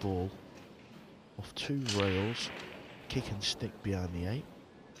cue ball off 2 rails, kick and stick behind the 8?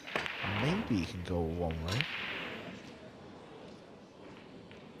 Maybe he can go 1 rail.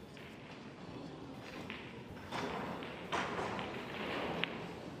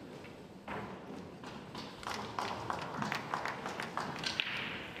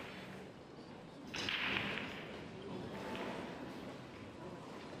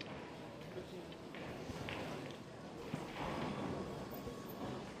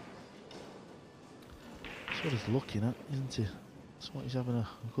 That's what he's looking at, isn't he? That's what he's having a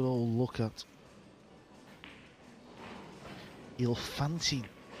good old look at. He'll fancy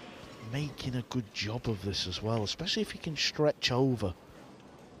making a good job of this as well, especially if he can stretch over.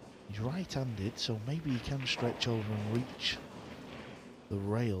 He's right-handed, so maybe he can stretch over and reach the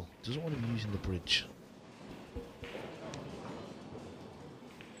rail. Doesn't want him using the bridge.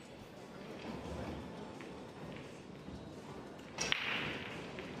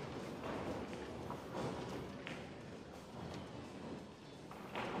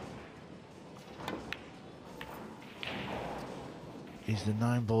 Is the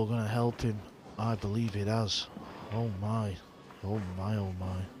 9-ball going to help him? I believe it has. Oh my. Oh my, oh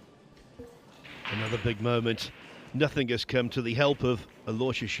my. Another big moment. Nothing has come to the help of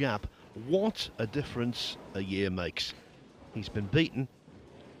Alosha Shap. What a difference a year makes. He's been beaten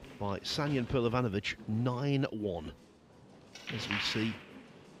by Sanyan Perlovanovic 9-1. As we see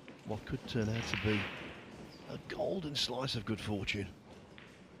what could turn out to be a golden slice of good fortune.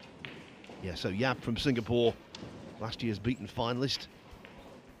 Yeah, so Yap from Singapore, last year's beaten finalist,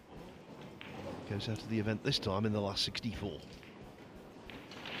 goes out of the event this time in the last 64.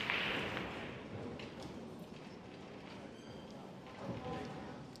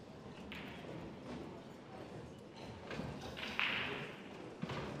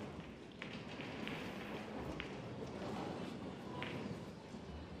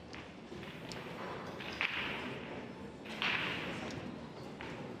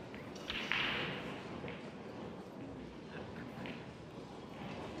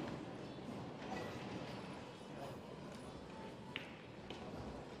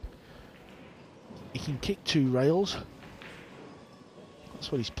 He can kick 2 rails.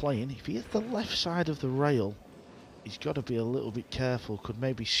 That's what he's playing. If he hits the left side of the rail, he's got to be a little bit careful. Could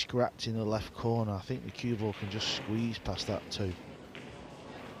maybe scratch in the left corner. I think the cue ball can just squeeze past that too.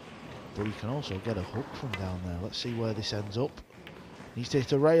 But he can also get a hook from down there. Let's see where this ends up. Needs to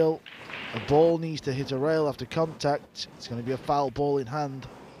hit a rail. A ball needs to hit a rail after contact. It's going to be a foul ball in hand.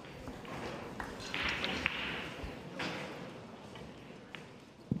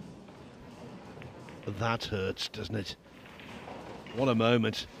 That hurts, doesn't it? What a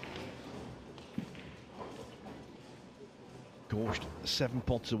moment. Gorst 7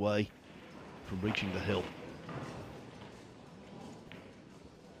 pots away from reaching the hill.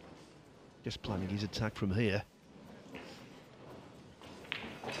 Just planning his attack from here.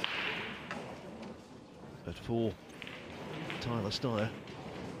 But for Tyler Styer,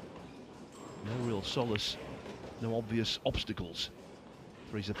 no real solace, no obvious obstacles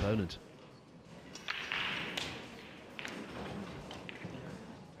for his opponent.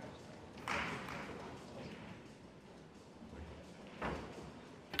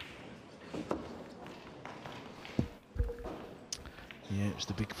 Yeah, it was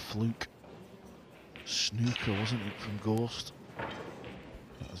the big fluke snooker, wasn't it, from Gorst?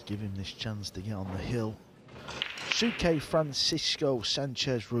 That was giving him this chance to get on the hill. Suke Francisco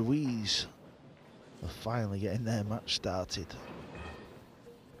Sanchez Ruiz are finally getting their match started.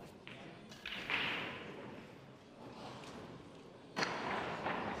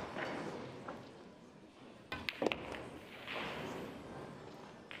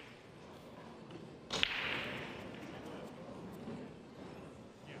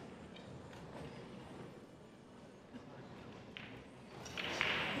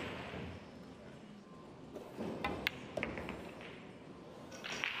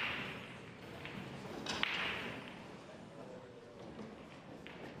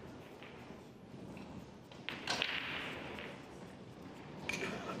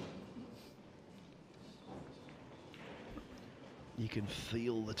 You can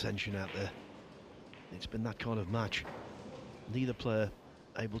feel the tension out there. It's been that kind of match. Neither player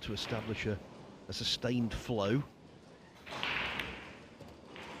able to establish a sustained flow.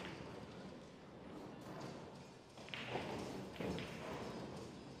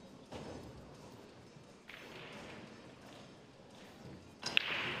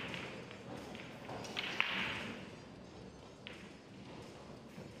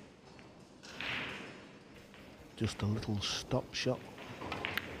 Just a little stop shot.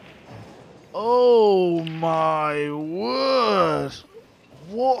 Oh my word!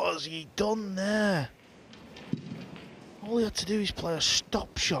 What has he done there? All he had to do is play a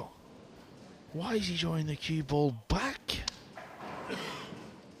stop shot. Why is he drawing the cue ball back?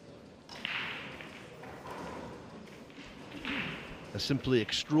 A simply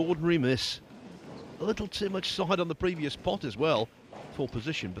extraordinary miss. A little too much side on the previous pot as well for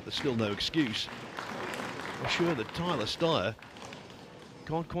position, but there's still no excuse. I'm sure that Tyler Styer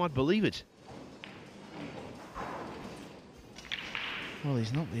can't quite believe it. Well,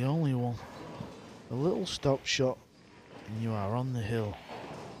 he's not the only one. A little stop shot and you are on the hill.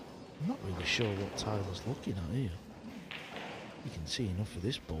 I'm not really sure what Tyler's looking at here. You can see enough of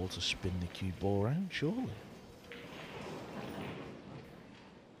this ball to spin the cue ball around, surely.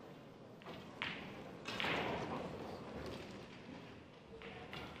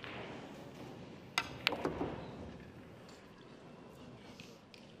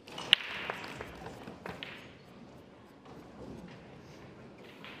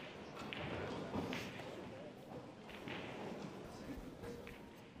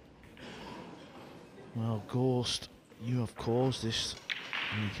 Well, Gorst, you have caused this,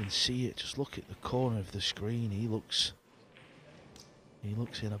 and you can see it. Just look at the corner of the screen. He looks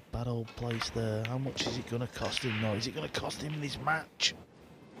in a bad old place there. How much is it going to cost him now? Is it going to cost him this match?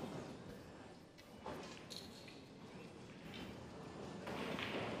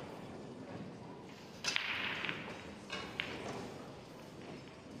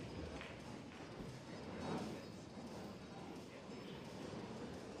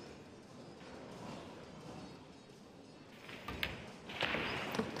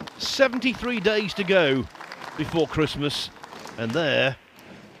 "73 days to go before Christmas, and there,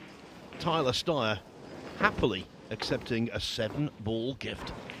 Tyler Styer happily accepting a 7-ball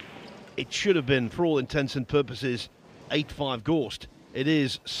gift. It should have been, for all intents and purposes, 8-5 Gorst. It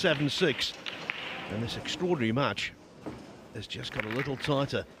is 7-6, and this extraordinary match has just got a little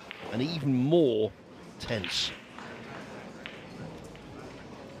tighter and even more tense.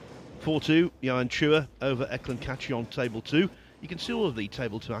 4-2, Johan Chua over Eklund Kachi on table 2. You can see all of the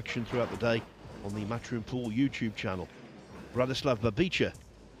table 2 action throughout the day on the Matchroom Pool YouTube channel. Bradislav Babica,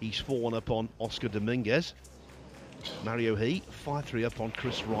 he's 4-1 up on Oscar Dominguez. Mario He, 5-3 up on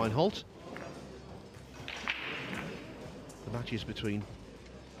Chris Reinhold. the matches between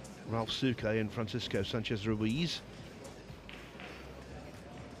Ralph Suke and Francisco Sanchez Ruiz.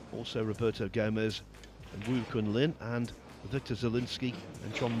 Also Roberto Gomez and Wu Kun Lin and Victor Zielinski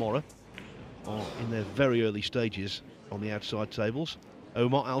and John Morra are in their very early stages on the outside tables.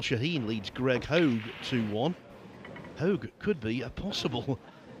 Omar Al Shaheen leads Greg Hogue 2-1. Hogue could be a possible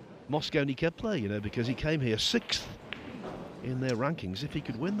Mosconi Kepler, you know, because he came here 6th in their rankings. If he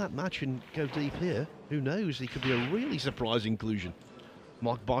could win that match and go deep here, who knows, he could be a really surprise inclusion.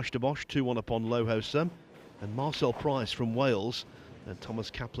 Mark Bosch de Bosch 2-1 upon Loho Sum, and Marcel Price from Wales and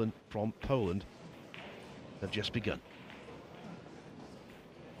Thomas Kaplan from Poland have just begun.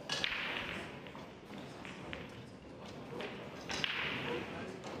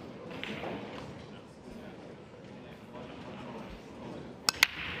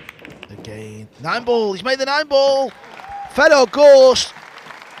 Again, 9-ball, he's made the 9-ball. Fedor Gorst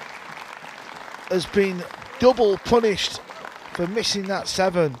has been double punished for missing that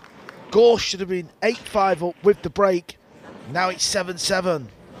 7. Gorst should have been 8-5 up with the break. Now it's 7-7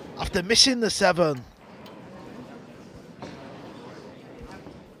 after missing the 7.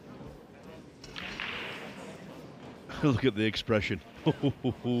 Look at the expression.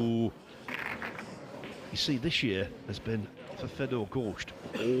 You see, this year has been, for Fedor Gorst,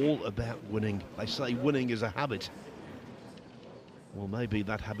 all about winning. They say winning is a habit. Well, maybe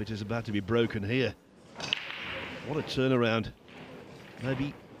that habit is about to be broken here. What a turnaround.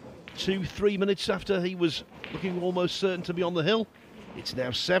 Maybe 2-3 minutes after he was looking almost certain to be on the hill. It's now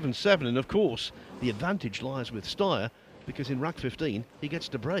 7-7, and of course, the advantage lies with Styer, because in rack 15, he gets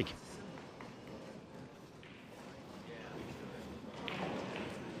to break.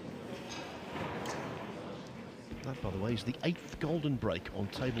 That, by the way, is the 8th golden break on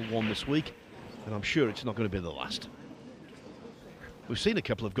table 1 this week, and I'm sure it's not going to be the last. We've seen a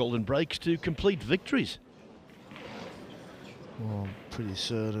couple of golden breaks to complete victories. Well, I'm pretty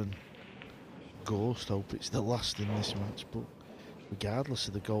certain Gorst hope it's the last in this match, but regardless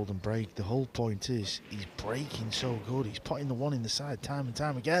of the golden break, the whole point is he's breaking so good. He's putting the 1 in the side time and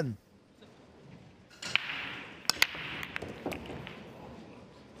time again.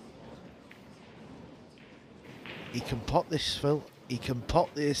 He can pot this, Phil. He can pot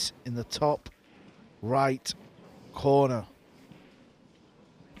this in the top right corner.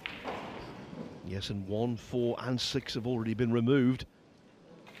 Yes, and 1, 4 and 6 have already been removed.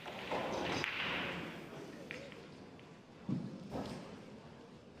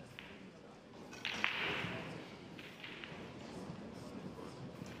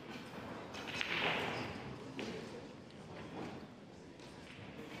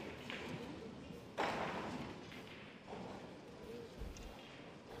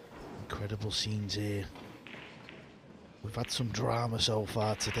 Incredible scenes here. We've had some drama so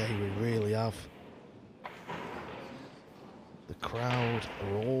far today, we really have. The crowd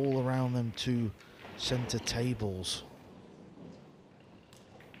are all around them 2 centre tables.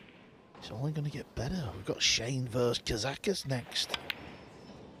 It's only going to get better. We've got Shane versus Kazakis next.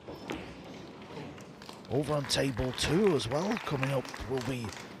 Over on table 2 as well, coming up will be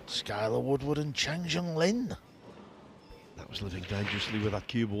Skylar Woodward and Chang Jung Lin. That was living dangerously with that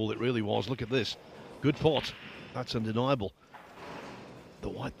cue ball, it really was. Look at this. Good pot. That's undeniable. The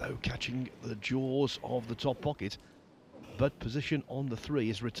white, though, catching the jaws of the top pocket, but position on the 3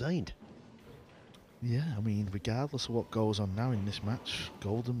 is retained. Yeah, I mean, regardless of what goes on now in this match,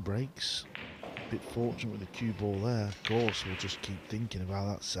 golden breaks. A bit fortunate with the cue ball there. Gorst will just keep thinking about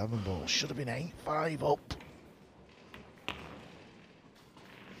that 7-ball. Should have been 8-5 up.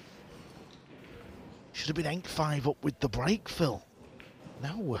 Should have been 8-5 up with the break, Phil.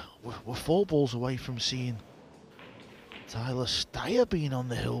 Now we're 4 balls away from seeing Tyler Styer being on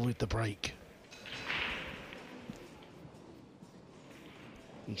the hill with the break.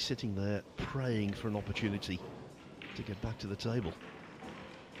 He's sitting there praying for an opportunity to get back to the table.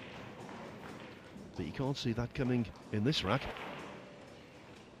 But you can't see that coming in this rack.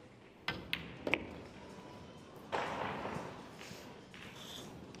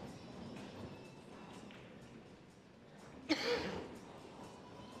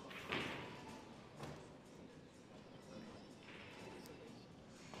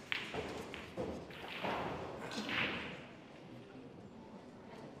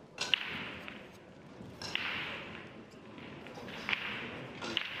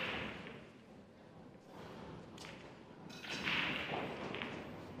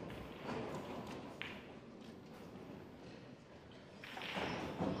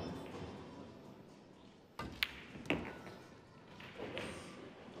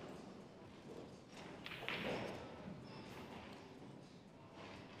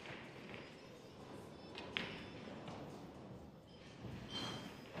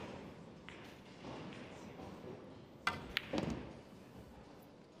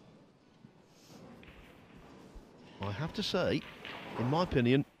 I have to say, in my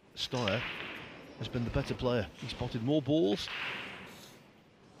opinion, Styer has been the better player. He's spotted more balls.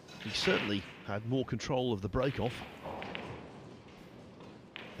 He certainly had more control of the break-off.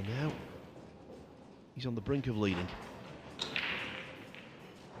 And now he's on the brink of leading.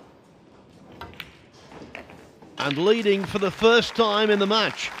 And leading for the first time in the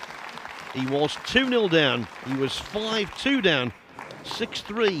match. He was 2-0 down. He was 5-2 down,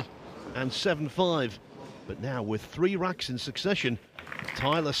 6-3 and 7-5. But now with 3 racks in succession,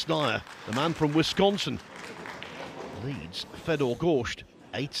 Tyler Styer, the man from Wisconsin, leads Fedor Gorst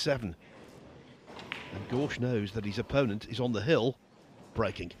 8-7. And Gorst knows that his opponent is on the hill,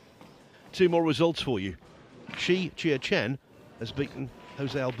 breaking. 2 more results for you. Chi Chia-Chen has beaten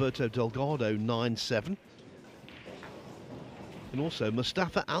Jose Alberto Delgado 9-7. And also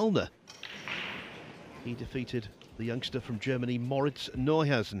Mustafa Alner. He defeated the youngster from Germany, Moritz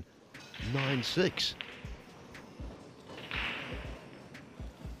Neuhausen, 9-6.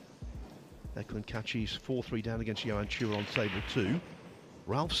 Declan Catchy's 4-3 down against Johan Chura on table 2.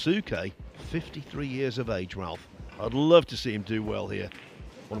 Ralph Suke, 53 years of age, Ralph. I'd love to see him do well here.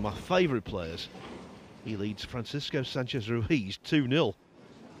 One of my favourite players. He leads Francisco Sanchez Ruiz 2-0.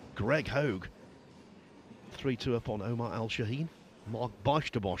 Greg Hogue, 3-2 up on Omar Al-Shaheen. Mark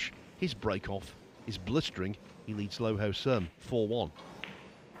Bosch, his break-off is blistering. He leads Loho Sum 4-1.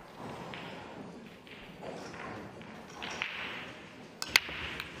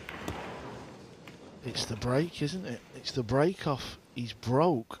 It's the break, isn't it? It's the break off. He's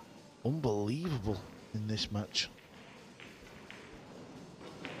broke. Unbelievable in this match.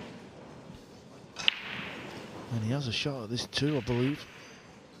 And he has a shot at this too, I believe.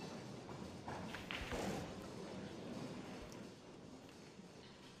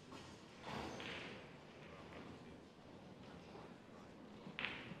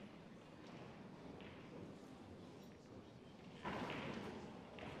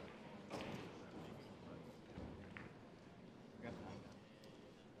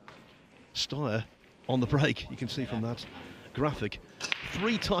 Styer on the break, you can see from that graphic,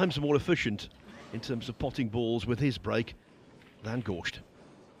 3 times more efficient in terms of potting balls with his break than Gorst.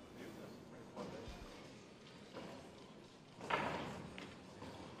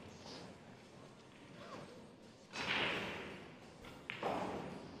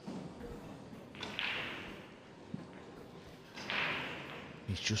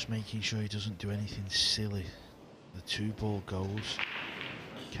 He's just making sure he doesn't do anything silly. The 2-ball goes.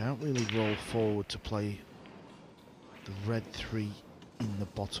 Can't really roll forward to play the red 3 in the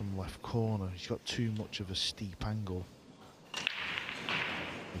bottom left corner. He's got too much of a steep angle.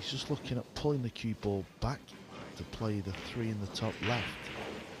 He's just looking at pulling the cue ball back to play the 3 in the top left.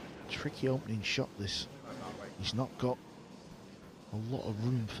 Tricky opening shot this. He's not got a lot of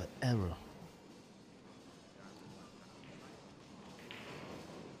room for error.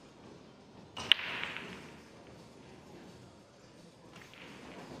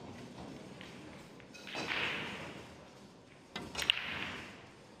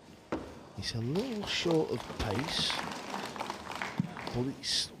 He's a little short of pace, but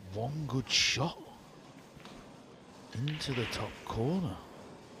it's one good shot into the top corner.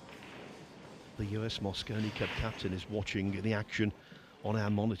 The US Mosconi Cup captain is watching the action on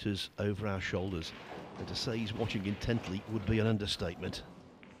our monitors over our shoulders, and to say he's watching intently would be an understatement.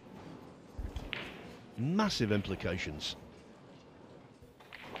 Massive implications.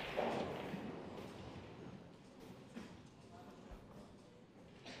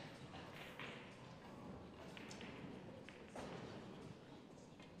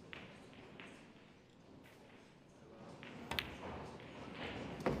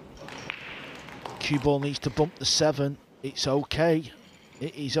 Cue ball needs to bump the 7. It's okay.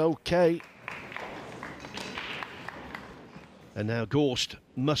 It is okay. And now Gorst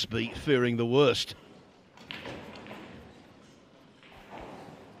must be fearing the worst.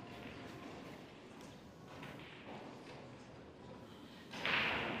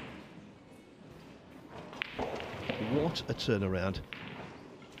 What a turnaround.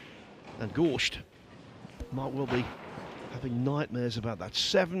 And Gorst might well be having nightmares about that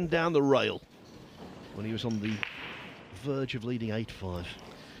 7 down the rail when he was on the verge of leading 8-5.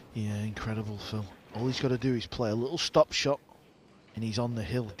 Yeah, incredible, Phil. All he's got to do is play a little stop shot and he's on the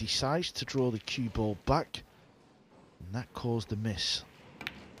hill. Decides to draw the cue ball back and that caused the miss.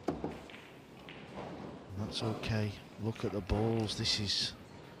 And that's okay. Look at the balls. This is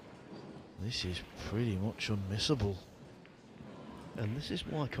pretty much unmissable. And this is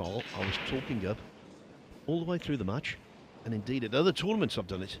why, Carl, I was talking up all the way through the match, and indeed at other tournaments I've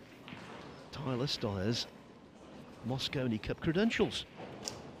done it. Tyler Styer's Mosconi Cup credentials.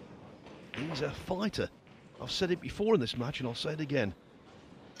 He's a fighter. I've said it before in this match and I'll say it again.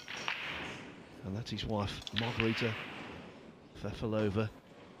 And that's his wife, Margarita Fefilova.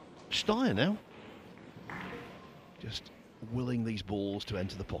 Styer now. Just willing these balls to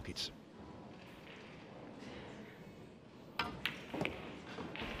enter the pockets.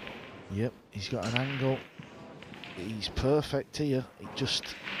 Yep, he's got an angle. He's perfect here. It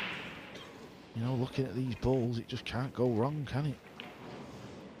just, you know, looking at these balls, it just can't go wrong, can it?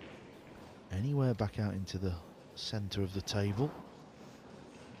 Anywhere back out into the centre of the table.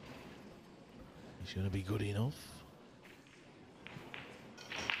 He's going to be good enough.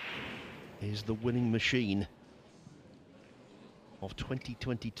 Is the winning machine of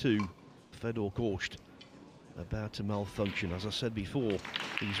 2022, Fedor Gorst, about to malfunction. As I said before,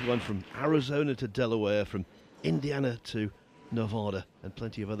 he's won from Arizona to Delaware, from Indiana to Nevada, and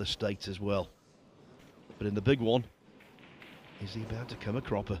plenty of other states as well. But in the big one, is he about to come a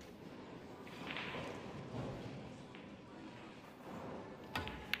cropper?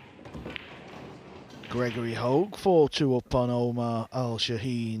 Gregory Hogue 4-2 up on Omar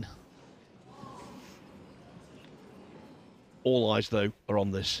Al-Shaheen. All eyes, though, are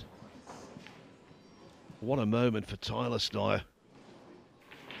on this. What a moment for Tyler Styer.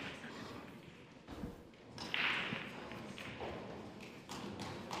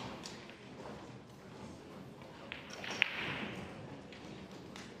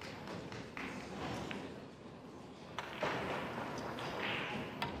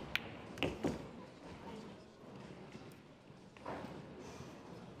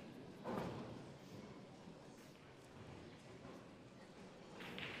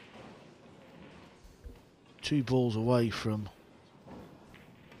 Two balls away from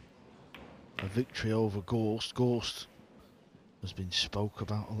a victory over Gorst. Gorst has been spoke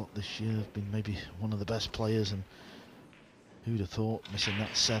about a lot this year, been maybe one of the best players, and who'd have thought missing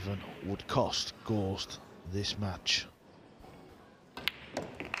that 7 would cost Gorst this match.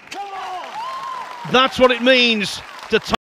 That's what it means to